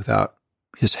Popeye without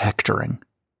his hectoring.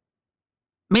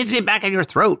 Means to be back in your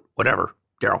throat. Whatever,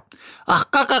 Darrell. I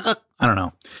don't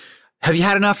know. Have you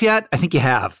had enough yet? I think you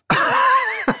have.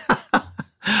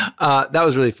 That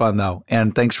was really fun, though.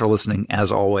 And thanks for listening,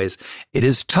 as always. It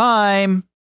is time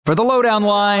for the lowdown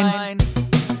line.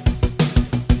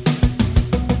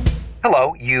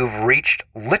 Hello, you've reached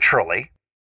literally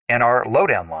in our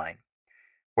lowdown line,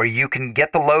 where you can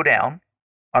get the lowdown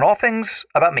on all things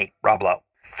about me, Rob Lowe.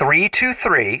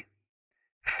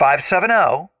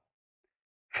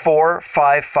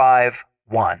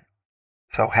 323-570-4551.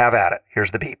 So have at it.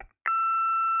 Here's the beep.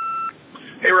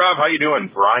 Hey, Rob, how you doing?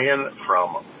 Brian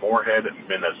from Moorhead,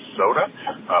 Minnesota.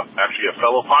 Actually a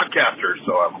fellow podcaster,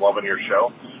 so I'm loving your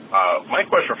show. My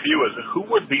question for you is, who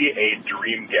would be a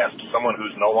dream guest, someone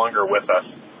who's no longer with us,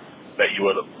 that you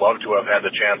would love to have had the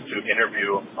chance to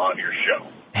interview on your show?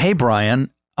 Hey, Brian.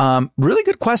 Really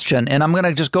good question. And I'm going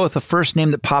to just go with the first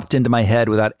name that popped into my head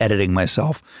without editing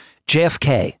myself.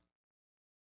 JFK.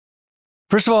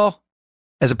 First of all,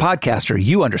 as a podcaster,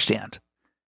 you understand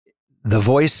the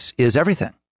voice is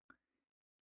everything.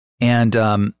 And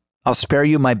I'll spare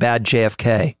you my bad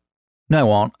JFK. No, I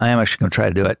won't. I am actually going to try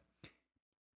to do it.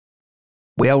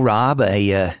 Well, Rob, no,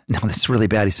 this is really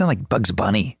bad. He sounded like Bugs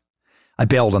Bunny. I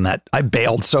bailed on that. I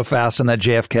bailed so fast on that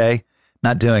JFK.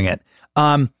 Not doing it.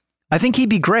 I think he'd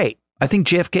be great. I think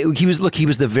JFK, he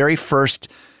was the very first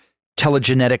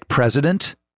telegenetic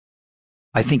president.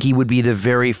 I think he would be the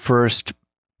very first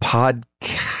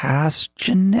podcast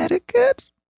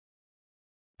geneticate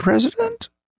president.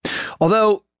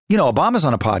 Although, Obama's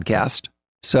on a podcast.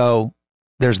 So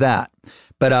there's that.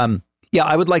 But yeah,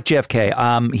 I would like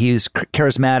JFK. He's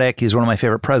charismatic. He's one of my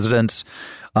favorite presidents.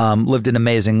 Lived an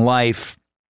amazing life.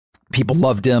 People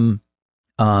loved him.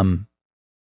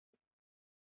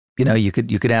 You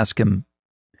could ask him.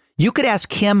 You could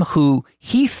ask him who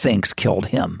he thinks killed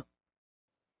him.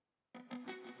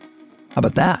 How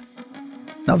about that?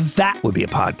 Now that would be a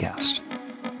podcast.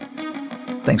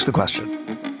 Thanks for the question.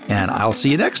 And I'll see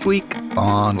you next week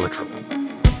on Literally.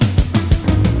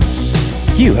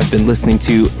 You have been listening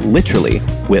to Literally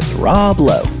with Rob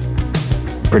Lowe.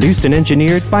 Produced and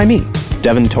engineered by me,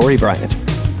 Devin Torrey Bryant.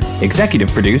 Executive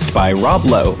produced by Rob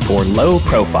Lowe for Low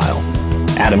Profile.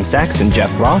 Adam Sachs and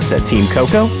Jeff Ross at Team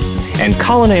Coco. And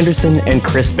Colin Anderson and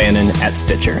Chris Bannon at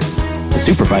Stitcher. The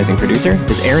supervising producer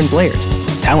is Aaron Blaird.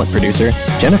 Talent producer,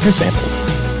 Jennifer Samples.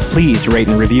 Please rate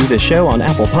and review this show on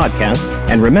Apple Podcasts,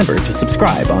 and remember to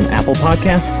subscribe on Apple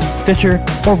Podcasts, Stitcher,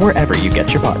 or wherever you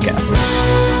get your podcasts.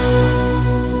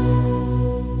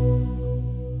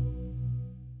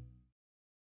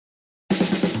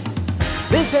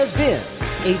 This has been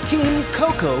a Team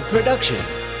Coco production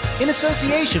in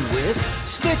association with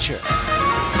Stitcher.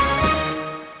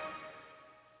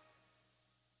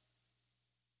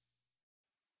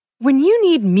 When you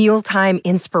need mealtime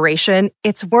inspiration,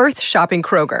 it's worth shopping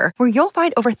Kroger, where you'll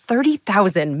find over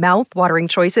 30,000 mouth-watering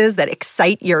choices that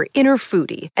excite your inner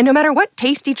foodie. And no matter what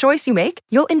tasty choice you make,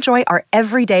 you'll enjoy our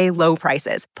everyday low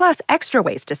prices, plus extra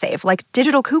ways to save, like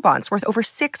digital coupons worth over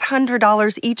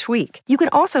 $600 each week. You can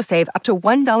also save up to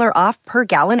 $1 off per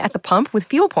gallon at the pump with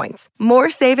fuel points.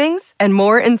 More savings and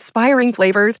more inspiring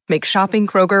flavors make shopping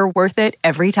Kroger worth it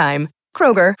every time.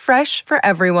 Kroger, fresh for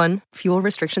everyone. Fuel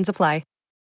restrictions apply.